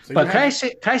 yeah. So but can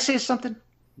I say something?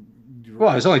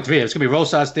 Well, there's only 3. It's going to be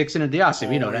Rosas, Dixon, and Diassi.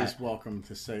 We know that. Always welcome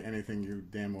to say anything you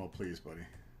damn well please, buddy.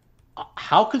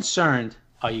 How concerned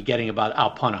are you getting about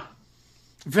our punter?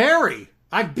 Very.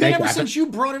 I've been ever since you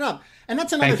brought it up. And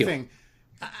that's another thing.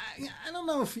 I don't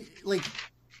know if I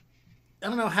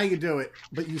don't know how you do it,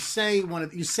 but you say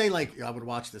like, I would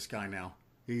watch this guy now.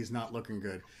 He's not looking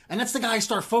good. And that's the guy I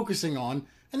start focusing on,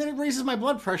 and then it raises my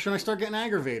blood pressure and I start getting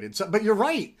aggravated. So but you're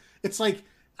right. It's like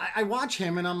I watch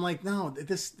him and I'm like, no,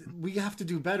 we have to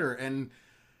do better. And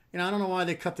I don't know why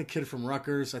they cut the kid from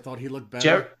Rutgers. I thought he looked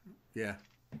better. Yeah.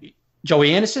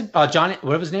 Joey Anderson, Johnny,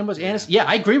 whatever his name was, Anderson. Yeah,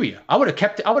 I agree with you. I would have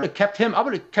kept him. I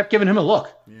would have kept giving him a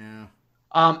look. Yeah.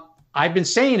 I've been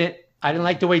saying it. I didn't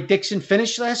like the way Dixon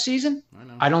finished last season. I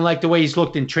know. I don't like the way he's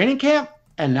looked in training camp,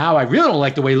 and now I really don't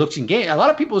like the way he looks in game. A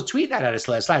lot of people were tweeting that at us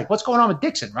last night. What's going on with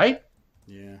Dixon, right?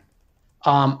 Yeah.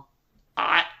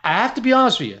 I have to be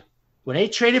honest with you. When they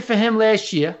traded for him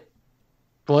last year,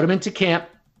 brought him into camp,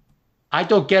 I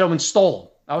don't get him and stole him.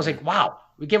 I was like, wow,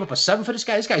 we gave up a 7 for this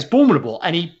guy. This guy's booming the ball,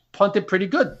 and he punted pretty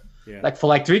good, for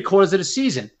 3/4 of the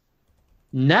season.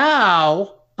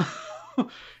 Now,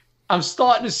 I'm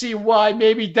starting to see why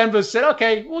maybe Denver said,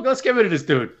 okay, well, let's get rid of this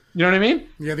dude. You know what I mean?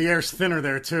 Yeah, the air's thinner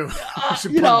there, too. You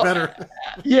should punt better.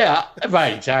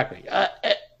 Right, exactly.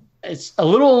 It's a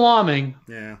little alarming.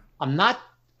 Yeah.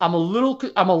 I'm a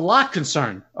lot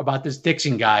concerned about this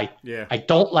Dixon guy. Yeah. I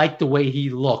don't like the way he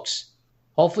looks.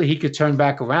 Hopefully he could turn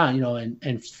back around,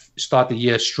 and start the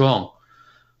year strong.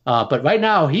 But right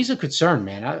now, he's a concern,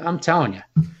 man. I'm telling you.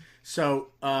 So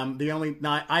I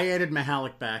added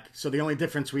Mihalik back. So the only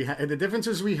difference the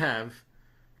differences we have,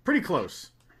 pretty close,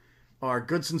 are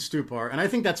Goodson, Stupar, and I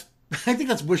think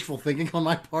that's wishful thinking on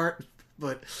my part.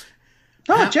 But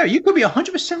Jerry, you could be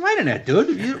 100% right in that,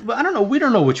 dude. I don't know. We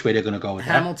don't know which way they're going to go with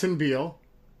Hamilton, Beal.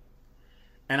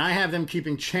 And I have them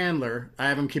keeping Chandler. I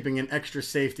have them keeping an extra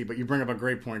safety, but you bring up a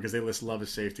great point because they list Love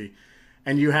as safety.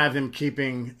 And you have them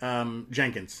keeping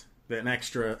Jenkins, an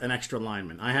extra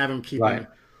lineman. I have them keeping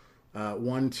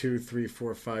 1, 2, 3,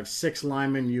 4, 5, 6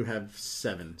 linemen. You have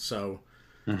 7. So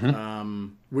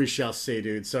We shall see,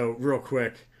 dude. So real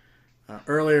quick,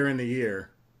 earlier in the year,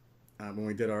 when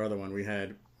we did our other one, we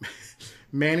had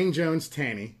Manning, Jones,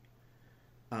 Tanny,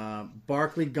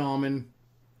 Barkley, Gallman,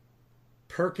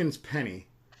 Perkins, Penny.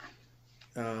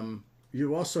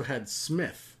 You also had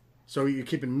Smith. So you're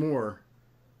keeping more.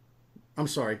 I'm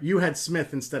sorry. You had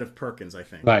Smith instead of Perkins, I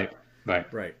think.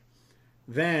 Right.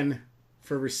 Then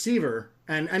for receiver,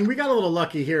 and we got a little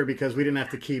lucky here because we didn't have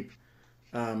to keep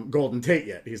Golden Tate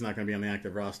yet. He's not going to be on the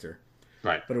active roster.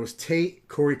 Right. But it was Tate,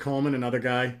 Corey Coleman, another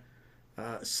guy,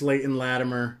 Slayton,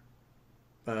 Latimer,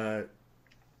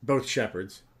 both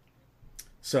Shepherds.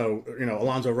 So,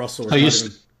 Alonzo Russell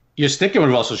was you're sticking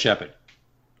with Russell Shepard.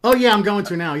 Oh, yeah, I'm going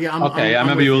to now. Yeah, I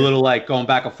remember you were a little going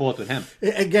back and forth with him.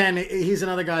 Again, he's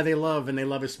another guy they love, and they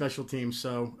love his special teams.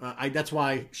 So that's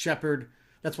why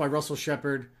Russell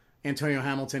Shepard, Antonio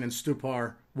Hamilton, and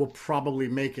Stupar will probably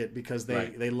make it because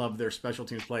they love their special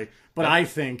teams play. But I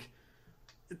think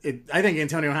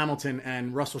Antonio Hamilton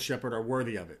and Russell Shepard are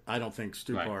worthy of it. I don't think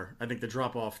Stupar. Right. I think the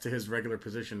drop off to his regular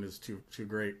position is too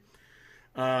great.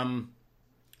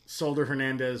 Solder,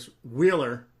 Hernandez,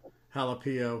 Wheeler,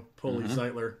 Jalapio, Pulley,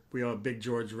 Zeitler. We have Big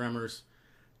George Remmers.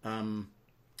 In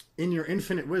your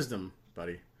infinite wisdom,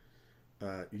 buddy,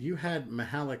 you had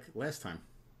Mahalik last time.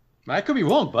 I could be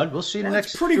wrong, bud. We'll see the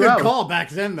next. Pretty good call back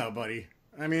then, though, buddy.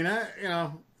 I mean,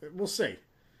 we'll see.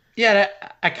 Yeah,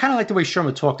 I kind of like the way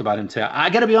Sherman talked about him today. I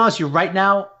got to be honest with you. Right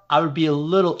now, I would be a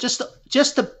little, just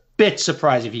a bit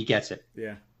surprised if he gets it.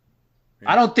 Yeah.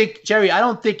 I don't think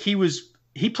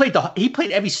he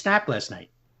played every snap last night.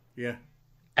 Yeah.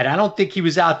 And I don't think he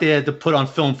was out there to put on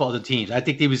film for other teams. I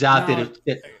think he was out there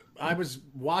to. I was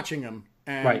watching him,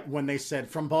 and when they said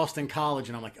from Boston College,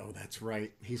 and I'm like, oh, that's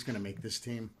right. He's going to make this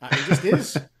team. He just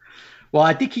is. Well,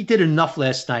 I think he did enough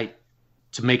last night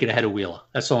to make it ahead of Wheeler.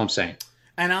 That's all I'm saying.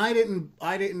 And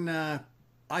I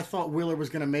thought Wheeler was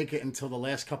going to make it until the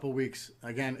last couple of weeks.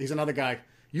 Again, he's another guy.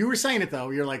 You were saying it, though.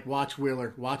 You're like, watch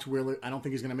Wheeler. I don't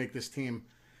think he's going to make this team.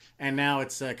 And now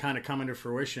it's kind of coming to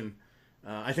fruition.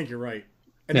 I think you're right.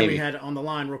 And then we had on the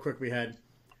line real quick.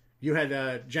 You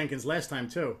had Jenkins last time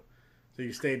too, so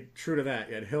you stayed true to that.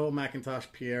 You had Hill,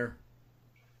 McIntosh, Pierre,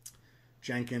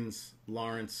 Jenkins,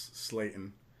 Lawrence,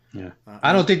 Slayton. Yeah,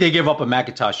 I don't think they give up a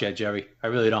McIntosh yet, Jerry. I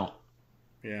really don't.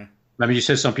 Yeah. Remember, you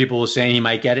said some people were saying he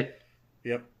might get it.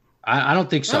 Yep. I don't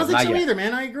think so. I don't think so either,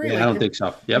 man. I agree. Yeah, I don't think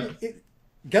so. Yep.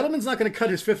 Gettleman's not going to cut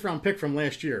his 5th round pick from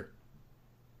last year.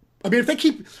 I mean,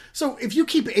 if you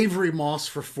keep Avery Moss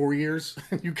for 4 years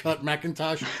and you cut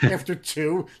McIntosh after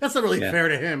 2, that's not really fair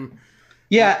to him.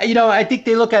 Yeah, I think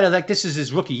they look at it like this is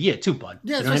his rookie year too, bud.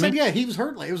 Yeah, so I said, he was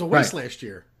hurt. It was a waste last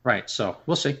year. Right, so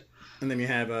we'll see. And then you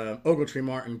have Ogletree,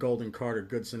 Martin, Golden, Carter,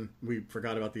 Goodson. We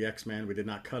forgot about the X-Man. We did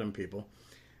not cut him, people.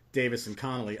 Davis and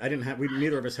Connolly.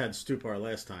 Neither of us had Stupar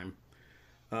last time.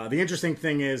 The interesting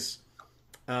thing is,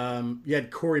 you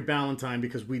had Corey Ballantyne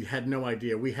because we had no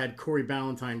idea. We had Corey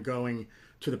Ballantyne going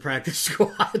to the practice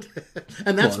squad,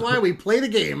 and that's why we play the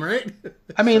game, right?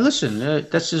 I mean, listen,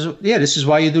 this is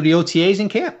why you do the OTAs in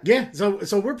camp. Yeah,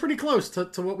 so we're pretty close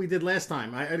to what we did last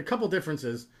time. I had a couple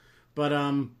differences, but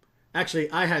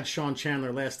actually, I had Sean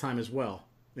Chandler last time as well.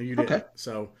 And you did. Okay.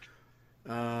 So,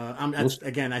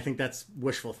 I think that's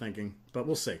wishful thinking, but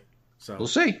we'll see. So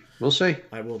we'll see.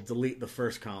 I will delete the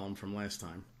first column from last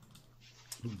time.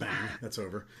 Bang, that's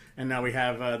over. And now we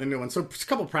have the new one. So a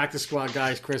couple practice squad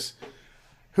guys, Chris.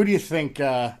 Who do you think?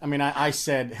 I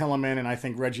said Hilliman, and I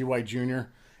think Reggie White Jr.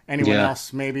 Anyone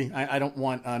else, maybe? I don't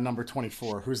want number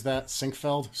 24. Who's that?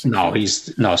 Sinkfeld?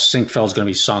 Sinkfeld's going to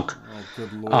be sunk. Oh,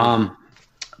 good Lord.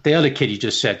 The other kid you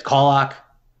just said, Carlock.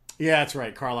 Yeah, that's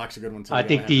right. Carlock's a good one, too. I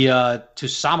think the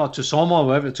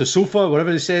Tusufa,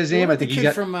 whatever they say his name. I think the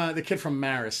kid from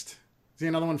Marist. Is he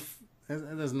another one?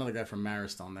 There's another guy from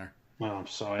Marist on there. Oh, I'm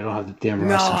sorry. I don't have the damn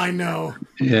roster. No, I know.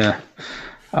 Yeah.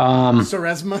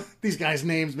 Ceresma. These guys'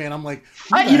 names, man. I'm like,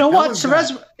 you know what?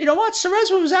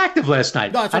 Ceresma was active last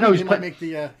night. No, I know he might make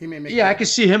the. He may make. Yeah, I can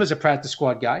see him as a practice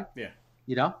squad guy. Yeah.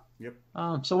 Yep.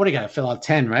 So what do you got to fill out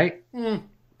 10, right? And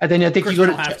then I think you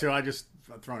don't have to. I just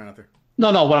throwing it out there.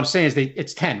 No. What I'm saying is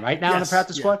it's 10 right now in the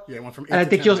practice squad. Yeah, went from 8 and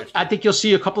to 10 I think you'll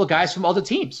see a couple of guys from other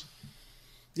teams.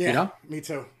 Yeah, me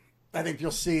too. I think you'll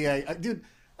see dude.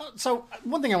 So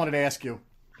one thing I wanted to ask you,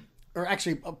 or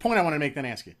actually a point I wanted to make, then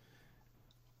ask you.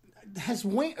 Has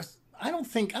Wayne? I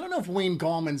don't know if Wayne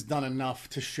Gallman's done enough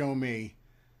to show me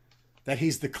that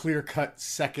he's the clear-cut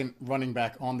second running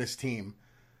back on this team.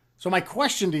 So my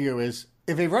question to you is,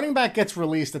 if a running back gets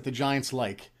released that the Giants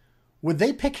like, would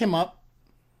they pick him up?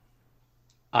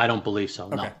 I don't believe so.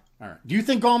 Okay. No. All right. Do you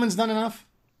think Gallman's done enough?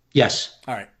 Yes.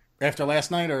 All right. After last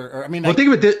night, or I mean, well,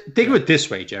 think of it this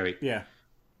way, Jerry. Yeah.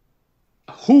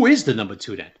 who is the number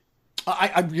 2 then?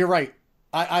 You're right.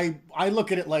 I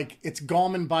look at it like it's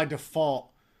Gallman by default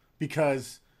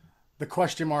because the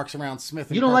question marks around Smith.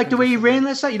 And you don't like the way he ran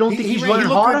last night? You don't think he's running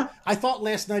harder? Good. I thought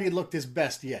last night he looked his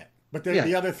best yet. But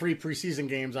the other 3 preseason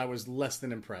games, I was less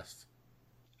than impressed.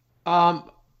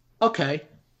 Okay.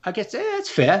 I guess that's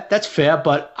fair. That's fair.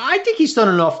 But I think he's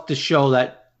done enough to show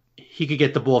that he could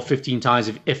get the ball 15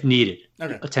 times if needed.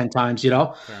 Okay. 10 times,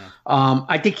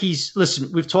 I think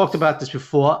listen, we've talked about this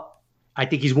before. I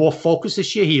think he's more focused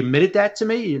this year. He admitted that to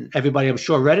me, and everybody I'm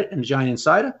sure read it in the Giant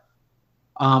Insider.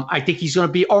 I think he's going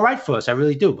to be all right for us. I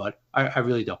really do, bud. I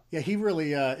really do. Yeah, he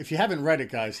really, if you haven't read it,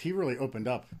 guys, he really opened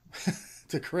up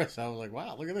to Chris. I was like,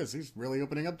 wow, look at this. He's really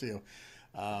opening up to you.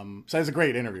 So it was a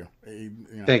great interview.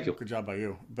 Thank you. Good job by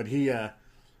you. But he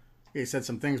said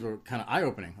some things were kind of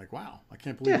eye-opening. Like, wow, I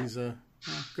can't believe he's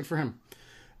good for him.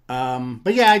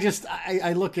 But yeah,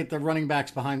 I look at the running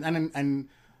backs behind, and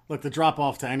look, the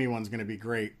drop-off to anyone's going to be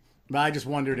great. But I just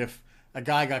wondered if a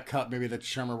guy got cut, maybe that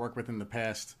Shurmur worked with in the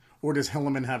past, or does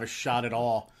Hilliman have a shot at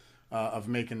all of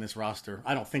making this roster?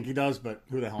 I don't think he does, but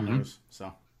who the hell knows?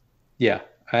 So, yeah,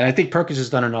 I think Perkins has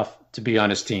done enough to be on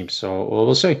his team, so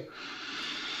we'll see.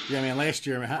 Yeah, man, last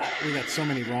year we got so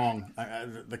many wrong.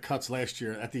 The cuts last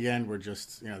year at the end were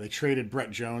just, they traded Brett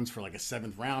Jones for like a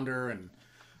 7th rounder, and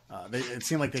it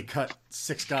seemed like they cut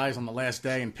 6 guys on the last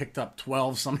day and picked up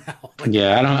 12 somehow.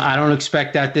 I don't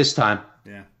expect that this time.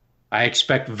 Yeah, I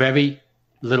expect very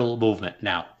little movement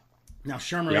now. Now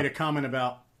Shurmur made a comment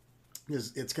about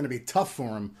it's going to be tough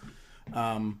for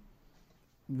him.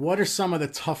 What are some of the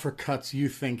tougher cuts you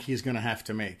think he's going to have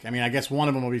to make? I mean, I guess one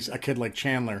of them will be a kid like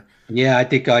Chandler. Yeah, I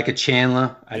think like a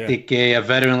Chandler. I think a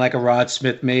veteran like a Rod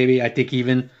Smith maybe. I think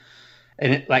even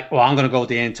I'm going to go with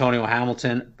the Antonio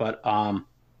Hamilton, but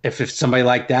if it's somebody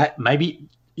like that, maybe,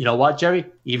 you know what, Jerry?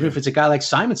 Even if it's a guy like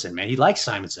Simonson, man, he likes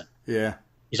Simonson. Yeah.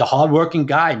 He's a hardworking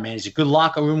guy, man. He's a good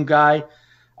locker room guy.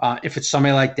 If it's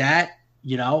somebody like that,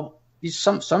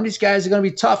 some of these guys are going to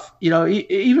be tough.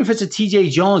 Even if it's a TJ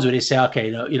Jones where they say, okay,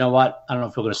 you know what? I don't know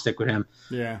if we're going to stick with him.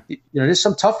 Yeah. There's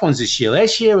some tough ones this year.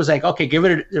 Last year was like, okay, give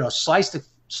it slice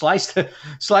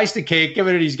the cake, give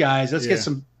it to these guys. Let's get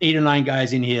some 8 or 9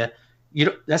 guys in here.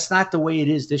 That's not the way it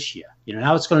is this year.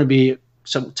 Now it's going to be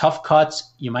some tough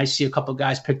cuts. You might see a couple of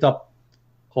guys picked up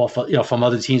off, from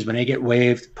other teams when they get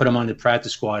waived, put them on the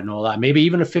practice squad and all that. Maybe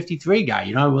even a 53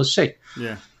 guy. We'll see.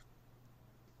 Yeah.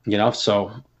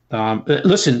 So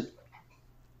listen,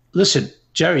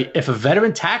 Jerry. If a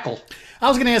veteran tackle, I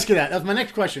was going to ask you that. That's my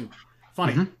next question.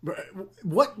 Funny. Mm-hmm.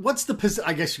 What's the position?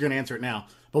 I guess you're going to answer it now.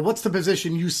 But what's the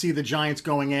position you see the Giants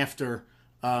going after?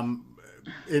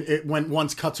 When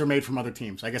once cuts are made from other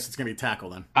teams, I guess it's going to be tackle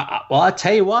then. Well, I'll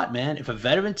tell you what, man. If a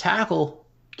veteran tackle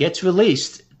gets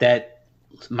released that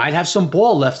might have some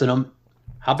ball left in him,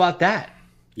 how about that?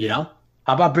 How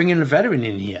about bringing a veteran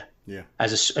in here? Yeah,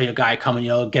 as a guy coming,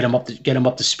 get him up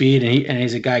to speed, and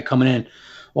he's a guy coming in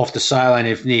off the sideline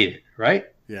if needed, right?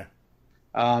 Yeah.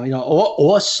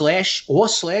 Or slash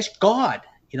guard.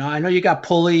 I know you got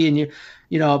Pulley and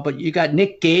but you got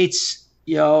Nick Gates.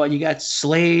 And you got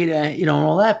Slade, and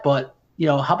all that. But,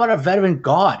 how about a veteran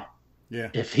guard? Yeah.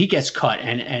 If he gets cut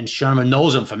and Shurmur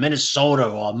knows him from Minnesota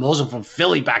or knows him from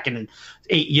Philly back in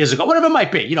 8 years ago, whatever it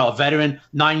might be, a veteran,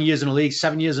 9 years in the league,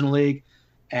 7 years in the league,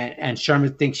 and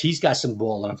Shurmur thinks he's got some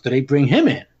ball left. Do they bring him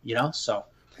in? So.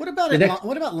 What about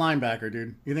What about linebacker,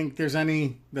 dude? You think there's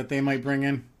any that they might bring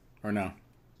in or no?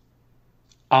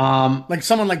 Like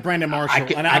someone like Brandon Marshall.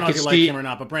 I don't know if you like him or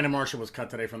not, but Brandon Marshall was cut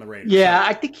today from the Raiders. Yeah, so.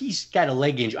 I think he's got a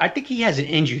leg injury. I think he has an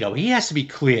injury, though. He has to be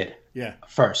cleared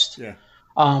first. Yeah.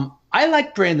 I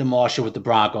like Brandon Marshall with the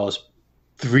Broncos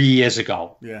 3 years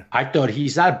ago. Yeah. I thought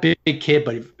he's not a big kid,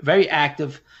 but very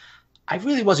active. I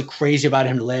really wasn't crazy about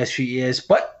him the last few years.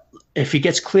 But if he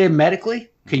gets cleared medically,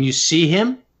 can you see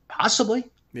him? Possibly.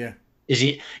 Yeah.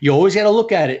 You always got to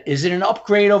look at it. Is it an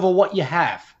upgrade over what you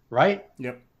have, right?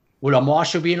 Yep. Would a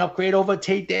Marshall be an upgrade over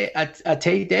Tate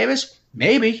Davis?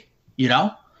 Maybe,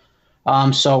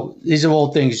 So these are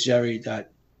all things, Jerry,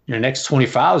 that the next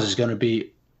 24 hours is going to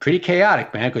be pretty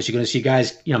chaotic, man, because you're going to see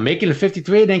guys, making the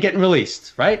 53 and then getting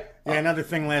released, right? Yeah, another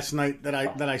thing last night that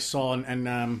I saw,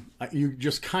 and you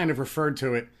just kind of referred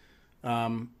to it,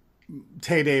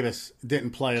 Tay Davis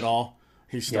didn't play at all.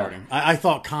 He's starting. Yeah. I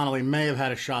thought Connolly may have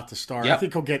had a shot to start. Yep. I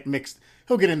think he'll get mixed.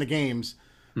 He'll get in the games.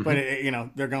 Mm-hmm. But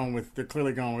they're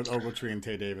clearly going with Ogletree and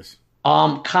Tay Davis.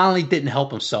 Connolly didn't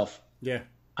help himself. Yeah.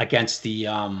 Against the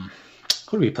who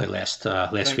did we play last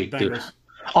week, Bengals. dude?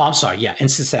 Oh, I'm sorry. Yeah, in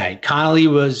Cincinnati. Connolly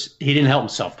he didn't help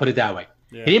himself. Put it that way.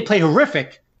 Yeah. He didn't play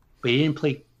horrific, but he didn't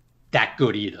play that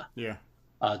good either. Yeah.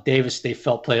 Davis, they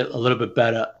felt play a little bit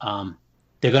better.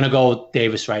 they're going to go with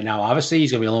Davis right now. Obviously,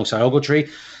 he's going to be alongside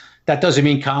Ogletree. That doesn't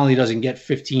mean Conley doesn't get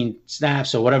 15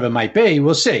 snaps or whatever it might be.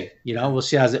 We'll see. We'll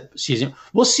see as the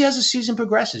season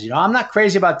progresses. I'm not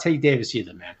crazy about Teddy Davis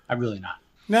either, man. I'm really not.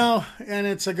 No, and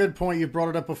it's a good point. You brought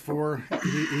it up before.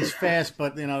 He's fast,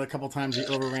 but a couple times he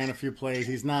overran a few plays.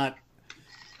 He's not.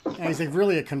 He's like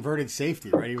really a converted safety,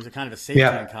 right? He was a kind of a safety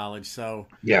in college. So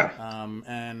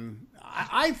and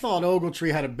I thought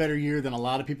Ogletree had a better year than a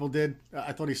lot of people did.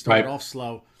 I thought he started off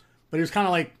slow. But he was kind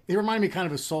of like, he reminded me kind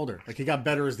of of Solder. Like he got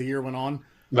better as the year went on.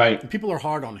 Right. And people are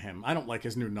hard on him. I don't like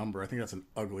his new number. I think that's an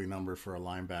ugly number for a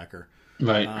linebacker.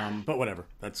 Right. But whatever.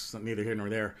 That's neither here nor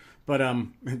there. But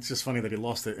it's just funny that he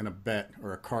lost it in a bet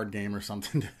or a card game or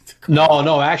something.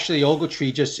 No. Actually,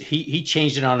 Ogletree he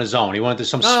changed it on his own. He went to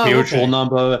some spiritual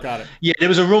number. Got it. Yeah, there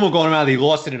was a rumor going around that he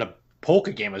lost it in a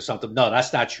poker game or something. No,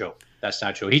 that's not true. That's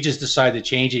not true. He just decided to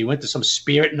change it. He went to some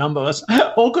spirit number.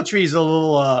 Ogletree's a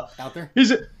little out there. He's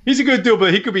a good dude,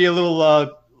 but he could be a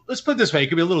little. Let's put it this way: he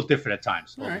could be a little different at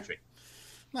times. Right.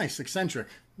 Nice, eccentric.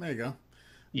 There you go.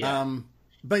 Yeah.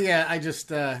 But yeah, I just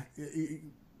Tay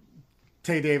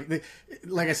Dave.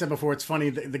 Like I said before, it's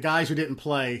funny. The guys who didn't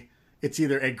play, it's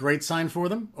either a great sign for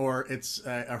them or it's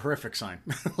a horrific sign.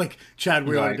 Like Chad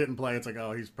Wheeler didn't play. It's like,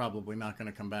 oh, he's probably not going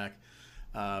to come back.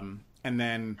 And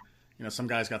then. Some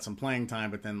guys got some playing time,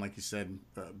 but then, like you said,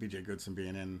 B.J. Goodson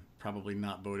being in, probably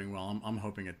not boding well. I'm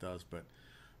hoping it does, but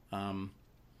right.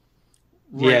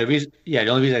 The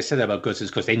only reason I said that about Goodson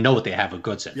is because they know what they have with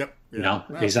Goodson. Yep.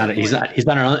 He's not an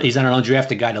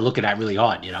undrafted guy to look at really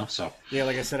hard. So yeah,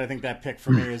 like I said, I think that pick for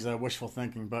me is wishful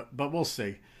thinking, but we'll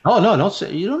see. Oh no,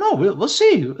 you don't know. We'll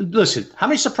see. Listen, how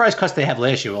many surprise cuts they had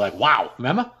last year? We're like, wow,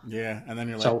 remember? Yeah, and then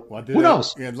you're like, so, who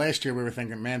knows? Yeah, last year we were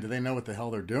thinking, man, do they know what the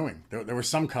hell they're doing? There were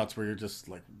some cuts where you're just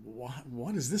like,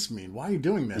 what does this mean? Why are you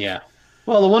doing this? Yeah.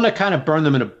 Well, the one that kind of burned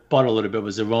them in the butt a little bit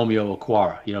was the Romeo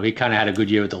Okwara. He kind of had a good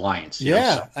year with the Lions.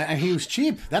 And he was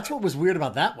cheap. That's what was weird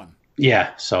about that one.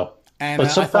 Yeah. So, and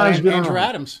but sometimes I thought Andrew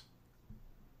Adams.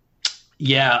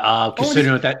 Yeah,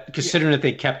 considering that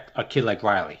they kept a kid like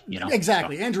Riley,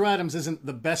 Exactly. So. Andrew Adams isn't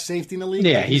the best safety in the league.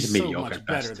 Yeah, he's mediocre. So much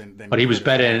better than but he was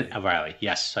better than Riley.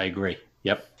 Yes, I agree.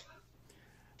 Yep.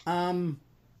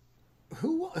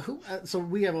 Who? So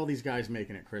we have all these guys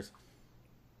making it, Chris.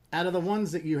 Out of the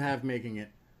ones that you have making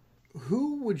it,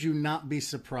 who would you not be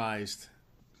surprised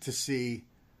to see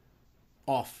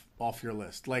off your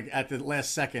list? Like at the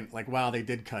last second, like, wow, they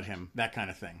did cut him, that kind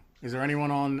of thing. Is there anyone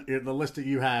on the list that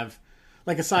you have,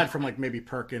 like aside from like maybe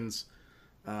Perkins,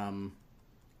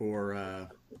 or I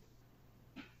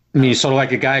mean, sort of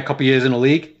like a guy a couple years in the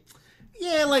league?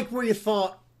 Yeah, like where you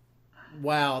thought,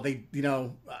 wow, they,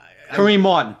 Kareem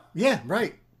Martin. Yeah,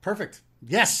 right. Perfect.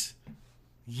 Yes.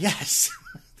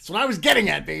 That's what I was getting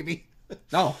at, baby.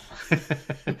 Oh.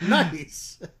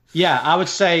 Nice. Yeah, I would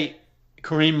say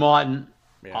Kareem Martin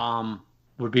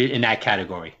would be in that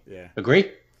category. Yeah.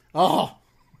 Agree? Oh,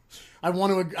 I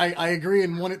agree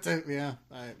and want it to. Yeah.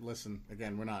 Listen,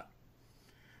 again, we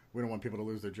don't want people to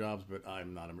lose their jobs, but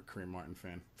I'm not a Kareem Martin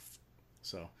fan.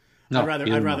 So no,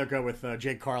 I'd rather go with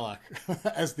Jake Carlock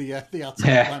as the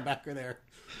outside linebacker there.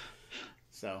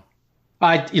 So.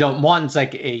 Martin's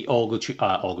like a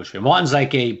Ogletree. Martin's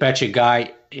like a betcha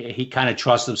guy. He kind of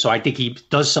trusts him, so I think he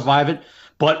does survive it.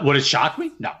 But would it shock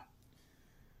me? No.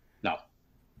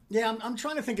 Yeah, I'm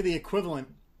trying to think of the equivalent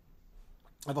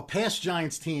of a past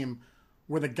Giants team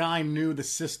where the guy knew the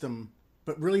system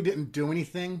but really didn't do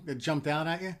anything that jumped out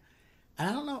at you. And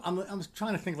I don't know. I was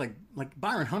trying to think like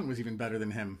Byron Hunt was even better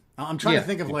than him. I'm trying to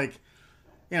think of like,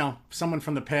 someone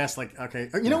from the past. Like, okay,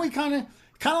 he kind of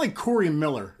like Corey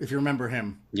Miller, if you remember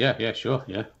him. Yeah, sure,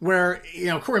 yeah. Where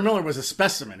Corey Miller was a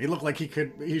specimen. He looked like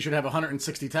he should have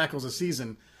 160 tackles a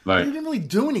season. Right. But he didn't really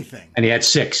do anything. And he had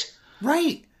 6.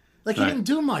 Right. Like he didn't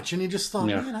do much, and he just thought,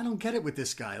 man, I don't get it with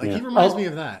this guy. Like he reminds me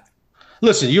of that.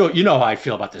 Listen, you know how I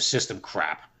feel about the system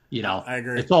crap. I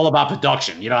agree. It's all about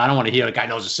production. I don't want to hear a guy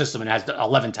knows the system and has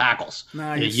 11 tackles.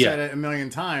 No, you said it a million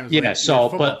times. Yeah,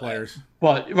 football players.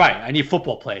 But right, I need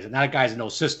football players, and that guy's no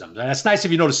systems. And it's nice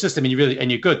if you know the system and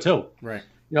you're good too. Right.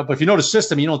 But if you know the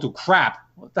system, and you don't do crap.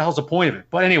 What the hell's the point of it?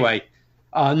 But anyway,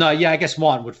 I guess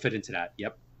Martin would fit into that.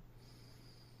 Yep.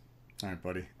 All right,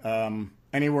 buddy.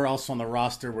 Anywhere else on the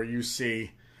roster where you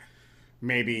see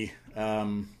maybe,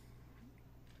 and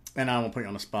I won't put you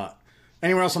on the spot.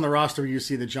 Anywhere else on the roster where you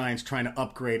see the Giants trying to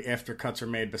upgrade after cuts are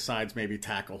made besides maybe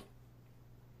tackle?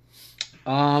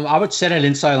 I would say that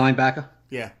inside linebacker.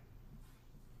 Yeah.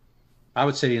 I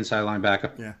would say the inside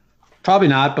linebacker. Yeah. Probably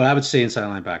not, but I would say inside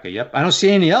linebacker. Yep. I don't see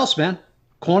anything else, man.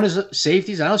 Corners,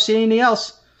 safeties, I don't see anything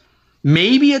else.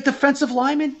 Maybe a defensive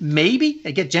lineman. Maybe.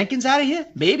 And get Jenkins out of here.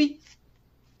 Maybe.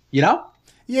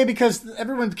 Yeah, because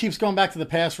everyone keeps going back to the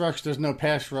pass rush. There's no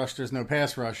pass rush. There's no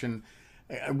pass rush, and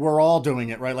we're all doing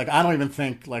it, right? Like, I don't even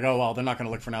think, like, oh, well, they're not going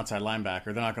to look for an outside linebacker.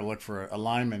 They're not going to look for a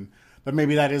lineman. But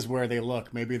maybe that is where they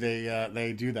look. Maybe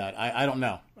they do that. I don't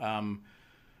know.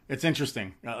 It's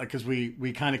interesting because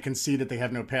we kind of concede that they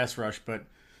have no pass rush, but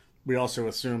we also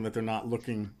assume that they're not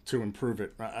looking to improve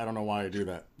it. I don't know why I do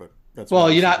that, but that's well.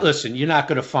 You're not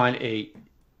going to find a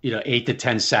 8 to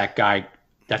 10 sack guy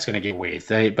that's going to get waived.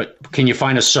 But can you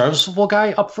find a serviceable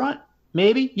guy up front?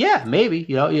 Maybe, yeah, maybe.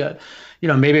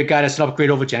 Maybe a guy that's an upgrade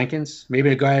over Jenkins.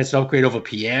 Maybe a guy that's an upgrade over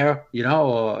Pierre.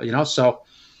 So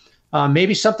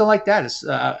maybe something like that. Is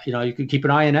you can keep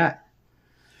an eye on that.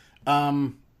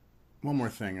 One more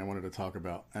thing I wanted to talk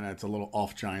about, and it's a little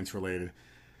off Giants related.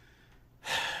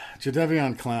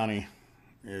 Jadeveon Clowney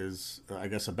is, I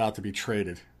guess, about to be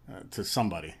traded to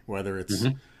somebody, whether it's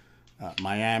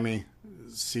Miami,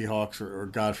 Seahawks, or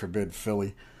God forbid,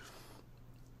 Philly.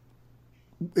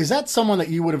 Is that someone that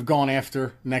you would have gone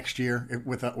after next year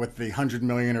with the $100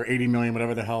 million or $80 million,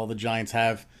 whatever the hell the Giants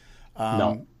have?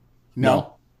 No.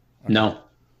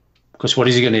 Because what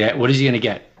is he going to get? What is he going to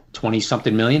get?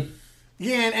 20-something million?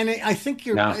 Yeah, and I think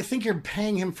you're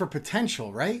paying him for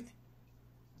potential, right?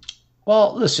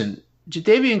 Well, listen,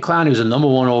 Jadeveon Clowney was a number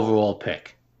 1 overall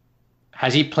pick.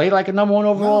 Has he played like a number 1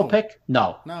 overall pick?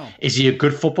 No. Is he a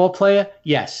good football player?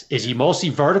 Yes. Is he mostly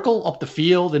vertical up the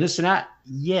field and this and that?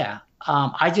 Yeah.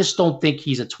 I just don't think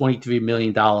he's a $23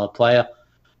 million player.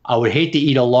 I would hate to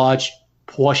eat a large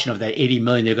portion of that $80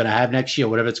 million they're going to have next year,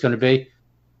 whatever it's going to be,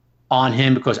 on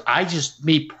him, because I just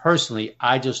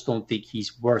don't think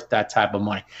he's worth that type of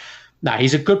money. Now,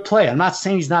 he's a good player. I'm not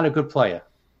saying he's not a good player.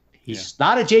 He's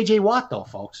not a J.J. Watt, though,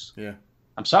 folks. Yeah.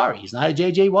 I'm sorry. He's not a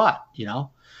J.J. Watt,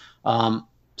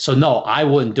 So, no, I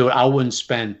wouldn't do it. I wouldn't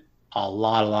spend a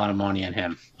lot of money on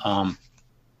him.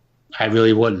 I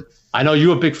really wouldn't. I know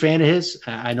you're a big fan of his.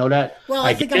 I know that. Well,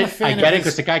 I think I'm a fan of I get it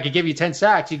because the guy could give you 10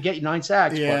 sacks. He'd get you 9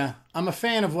 sacks. Yeah. I'm a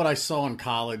fan of what I saw in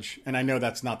college, and I know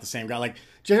that's not the same guy. Like,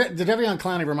 Jadeveon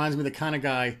Clowney reminds me of the kind of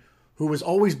guy who was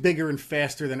always bigger and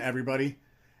faster than everybody,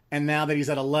 and now that he's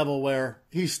at a level where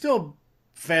he's still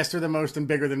faster than most and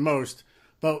bigger than most,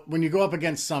 but when you go up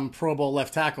against some Pro Bowl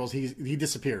left tackles, he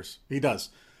disappears. He does.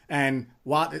 And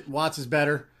Watts is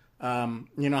better.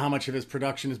 You know how much of his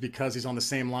production is because he's on the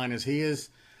same line as he is.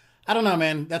 I don't know,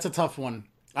 man. That's a tough one.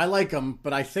 I like him,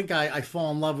 but I think I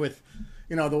fall in love with,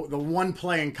 the one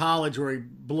play in college where he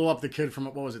blew up the kid from,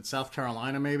 what was it, South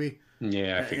Carolina maybe?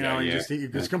 Yeah, I forget. He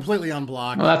was completely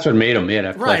unblocked. Well, that's what made him,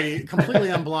 that play. Right, completely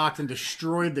unblocked and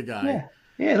destroyed the guy.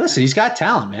 Yeah, listen, he's got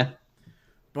talent, man.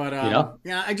 But,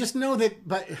 I just know that,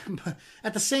 but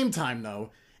at the same time,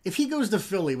 though, if he goes to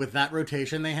Philly with that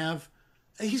rotation they have,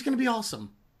 he's going to be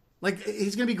awesome. Like,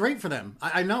 he's going to be great for them.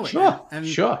 I know it.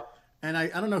 Sure. And I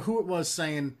don't know who it was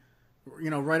saying,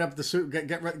 right up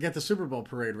get the Super Bowl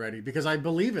parade ready, because I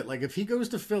believe it. Like, if he goes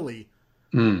to Philly,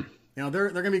 they're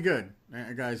going to be good,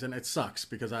 guys. And it sucks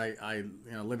because I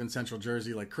live in Central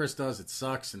Jersey like Chris does. It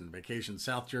sucks, and vacation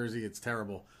South Jersey. It's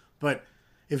terrible. But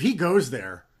if he goes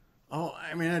there,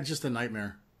 it's just a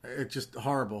nightmare. It's just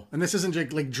horrible. And this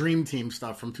isn't like Dream Team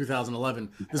stuff from 2011.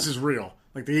 This is real.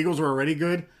 Like, the Eagles were already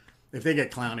good. If they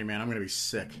get Clowney, man, I'm going to be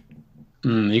sick.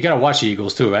 You got to watch the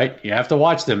Eagles too, right? You have to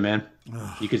watch them, man.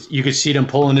 You could see them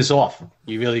pulling this off.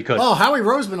 You really could. Oh, Howie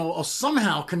Roseman will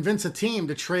somehow convince a team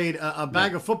to trade a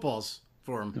bag of footballs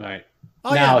for him. Right.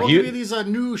 Oh, now, we'll give you these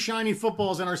new shiny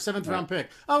footballs in our 7th round pick.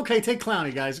 Okay, take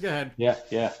Clowney, guys. Go ahead.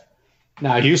 Yeah.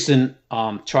 Now, Houston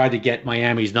tried to get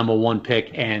Miami's number 1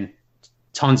 pick and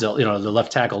Tunzel, the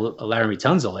left tackle, Laramie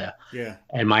Tunzel there. Yeah.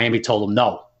 And Miami told them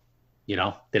no.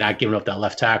 They're not giving up that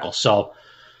left tackle. So,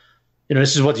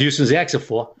 this is what Houston's asking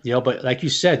for. But like you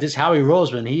said, this Howie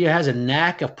Roseman, he has a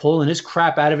knack of pulling his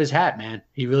crap out of his hat, man.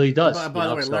 He really does. By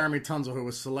the way, Laramie Tunzel, who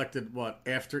was selected,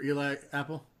 after Eli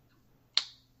Apple?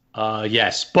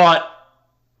 Yes. But,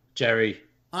 Jerry,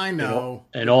 I know.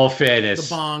 In all fairness.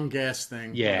 The bong gas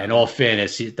thing. Yeah, in all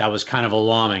fairness, that was kind of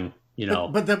alarming,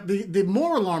 But the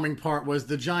more alarming part was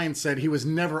the Giants said he was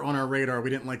never on our radar. We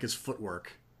didn't like his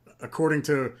footwork. According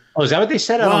to... Oh, is that what they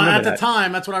said? Well, at the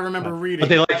time, that's what I remember reading. But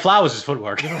they like Flowers'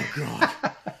 footwork. Oh, God.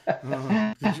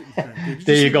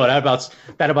 There you go.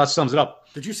 That about sums it up.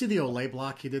 Did you see the Olay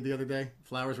block he did the other day?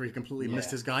 Flowers, where he completely missed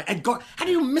his guy at guard. How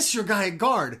do you miss your guy at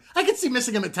guard? I could see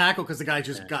missing him at tackle because the guy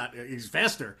just he's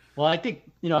faster. Well, I think,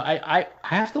 I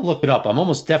have to look it up. I'm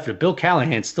almost definite. Bill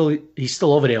Callahan, he's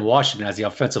still over there in Washington as the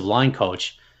offensive line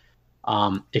coach.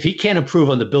 If he can't improve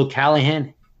on the Bill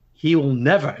Callahan, he will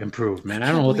never improve, man.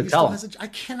 I don't know what to tell him. I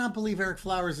cannot believe Eric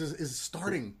Flowers is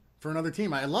starting for another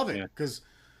team. I love it because...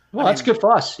 Well, that's good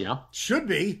for us, Should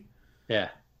be. Yeah.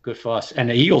 Good for us. And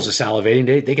the Eagles are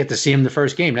salivating. They get to see him the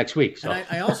first game next week. So. And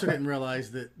I also didn't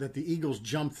realize that the Eagles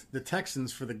jumped the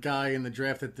Texans for the guy in the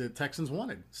draft that the Texans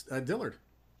wanted, Dillard.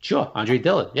 Sure, Andre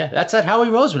Dillard. Yeah, that's that Howie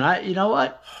Roseman. You know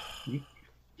what?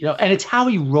 And it's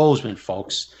Howie Roseman,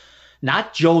 folks,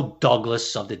 not Joe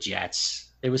Douglas of the Jets.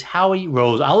 It was Howie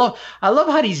Roseman. I love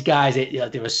how these guys,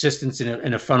 their assistants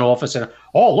in the front office, and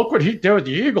look what he did with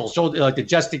the Eagles. So like the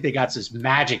Jets think they got this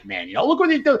magic man. Look what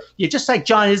he did. You're just like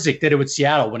John Izek did it with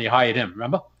Seattle when he hired him.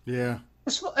 Remember? Yeah.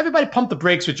 Everybody pump the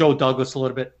brakes with Joe Douglas a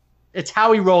little bit. It's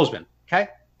Howie Roseman. Okay,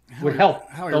 would help.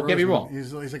 Don't get me wrong.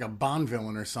 He's like a Bond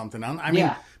villain or something. I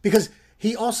mean, because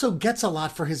he also gets a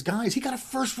lot for his guys. He got a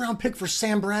first-round pick for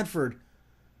Sam Bradford,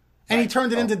 and he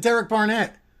turned it into Derek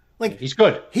Barnett. Like, he's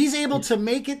good. He's able to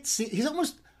make it. He's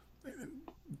almost.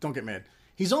 Don't get mad.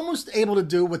 He's almost able to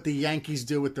do what the Yankees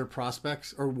do with their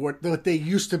prospects, or what they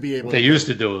used to be able. They used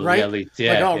to do, right?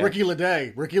 Yeah, Ricky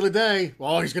Leday.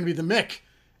 Well, he's going to be the Mick,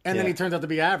 and then he turns out to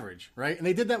be average, right? And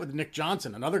they did that with Nick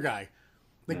Johnson, another guy.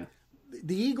 Like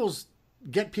the Eagles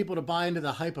get people to buy into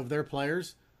the hype of their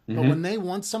players, but when they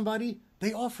want somebody,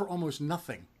 they offer almost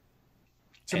nothing.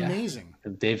 It's amazing.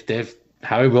 They've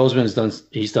Howie Roseman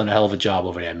he's done a hell of a job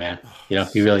over there, man.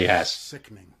 He really has.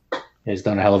 Sickening. He's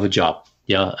done a hell of a job.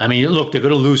 I mean, look, they're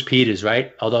going to lose Peters,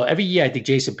 right? Although every year I think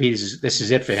Jason Peters this is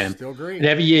it for him. Still great. And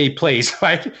every year he plays,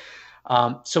 right?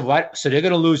 So they're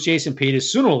going to lose Jason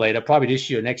Peters sooner or later, probably this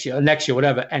year, next year,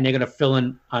 whatever, and they're going to fill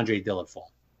in Andre Dillard for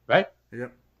him, right?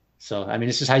 Yep. So I mean,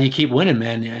 this is how you keep winning,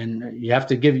 man, and you have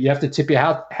to tip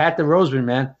your hat to Roseman,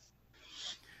 man.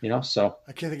 So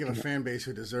I can't think of a fan base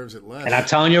who deserves it less. And I'm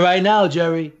telling you right now,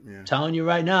 Jerry, I'm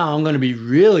going to be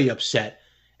really upset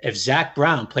if Zach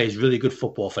Brown plays really good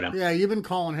football for them. Yeah, you've been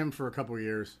calling him for a couple of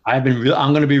years. I'm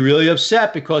going to be really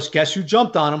upset because guess who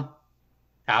jumped on him?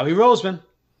 Howie Roseman.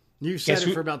 You said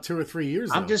it for about 2 or 3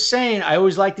 years. I'm just saying, I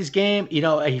always liked this game. He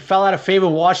fell out of favor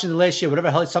in Washington last year. Whatever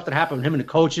the hell, something happened with him and the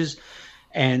coaches,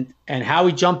 and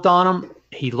Howie jumped on him.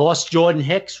 He lost Jordan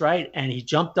Hicks, right? And he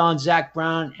jumped on Zach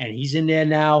Brown, and he's in there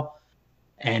now.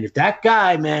 And if that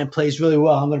guy, man, plays really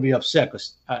well, I'm going to be upset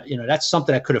because, that's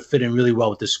something that could have fit in really well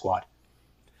with this squad.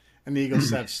 And the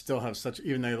Eagles still have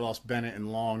even though they lost Bennett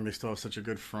and Long, they still have such a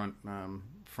good front.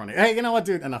 Hey, you know what,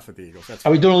 dude? Enough with the Eagles.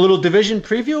 Are we doing a little division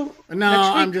preview? No,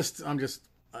 I'm just.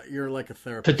 You're like a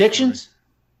therapist. Predictions?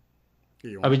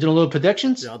 Are we doing a little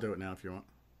predictions? Yeah, I'll do it now if you want.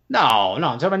 No. I'm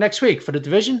talking about next week for the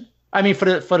division. I mean, for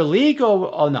the league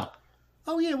or no?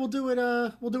 Oh yeah, we'll do it.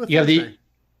 We'll do it. You Thursday.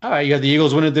 All right. You have the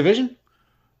Eagles win the division.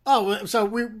 Oh, so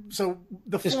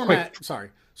the Just format. quick. Sorry.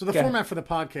 So the format for the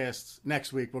podcast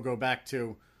next week, we'll go back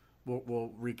to.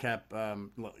 We'll recap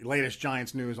latest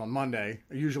Giants news on Monday.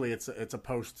 Usually it's a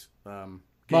post. Game.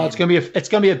 Well, it's gonna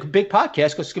be a big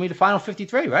podcast because it's gonna be the final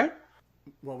 53, right?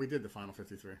 Well, we did the final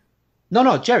 53.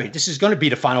 No, Jerry, this is gonna be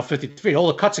the final 53. All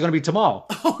the cuts are gonna be tomorrow.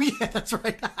 Oh yeah, that's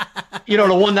right.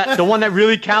 the one that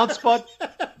really counts, bud.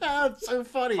 That's so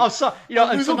funny. Oh, so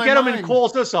until Gettleman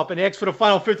calls us up and asks for the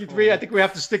final 53, I think we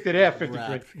have to stick to their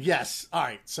 53. Yes. All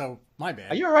right. So my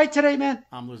bad. Are you all right today, man?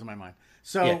 I'm losing my mind.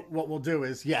 So what we'll do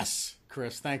is, yes,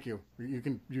 Chris, thank you.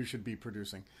 You should be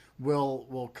producing.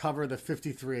 We'll cover the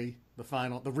 53,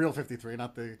 the real 53,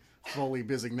 not the Foley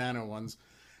Bizignano ones,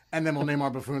 and then we'll name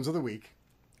our buffoons of the week.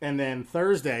 And then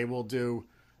Thursday we'll do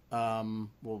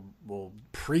we'll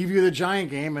preview the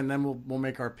Giant game, and then we'll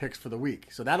make our picks for the week.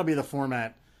 So that'll be the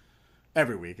format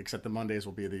every week, except the Mondays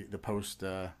will be the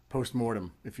post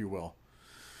mortem, if you will.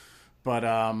 But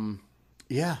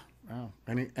yeah. Oh,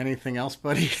 anything else,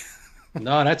 buddy?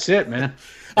 No, that's it, man.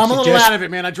 I'm a little out of it,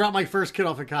 man. I dropped my first kid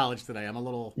off at college today. I'm a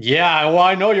little. Yeah, well,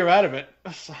 I know you're out of it.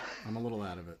 I'm a little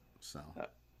out of it, so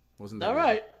wasn't that all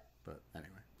right? But anyway.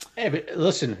 Hey, but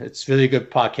listen, it's really good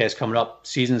podcast coming up.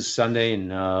 Season's Sunday,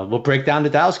 and we'll break down the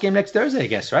Dallas game next Thursday, I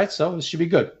guess, right? So this should be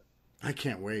good. I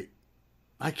can't wait.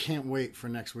 I can't wait for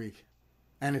next week.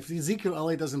 And if Ezekiel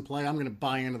Elliott doesn't play, I'm going to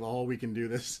buy into the whole we can do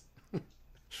this.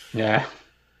 Yeah.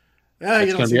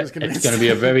 It's going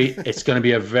to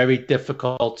be a very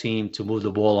difficult team to move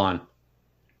the ball on.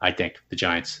 I think the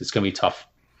Giants. It's going to be tough.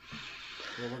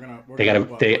 Well, they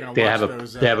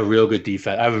have a real good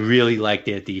defense. I really like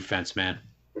their defense, man.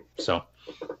 So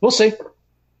we'll see.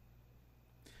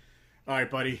 All right,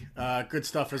 buddy. Good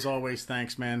stuff as always.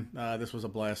 Thanks, man. This was a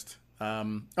blast.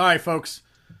 All right, folks.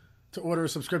 To order a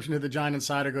subscription to The Giant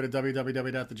Insider, go to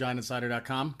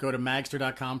www.thegiantinsider.com. Go to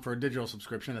magster.com for a digital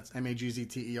subscription. That's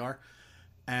MAGZTER.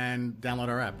 And download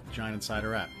our app, the Giant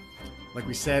Insider app. Like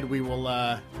we said, we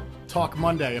will talk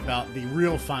Monday about the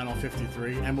real Final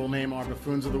 53, and we'll name our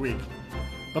buffoons of the week.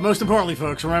 But most importantly,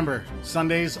 folks, remember,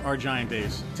 Sundays are Giant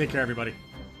days. Take care, everybody.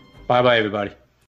 Bye-bye, everybody.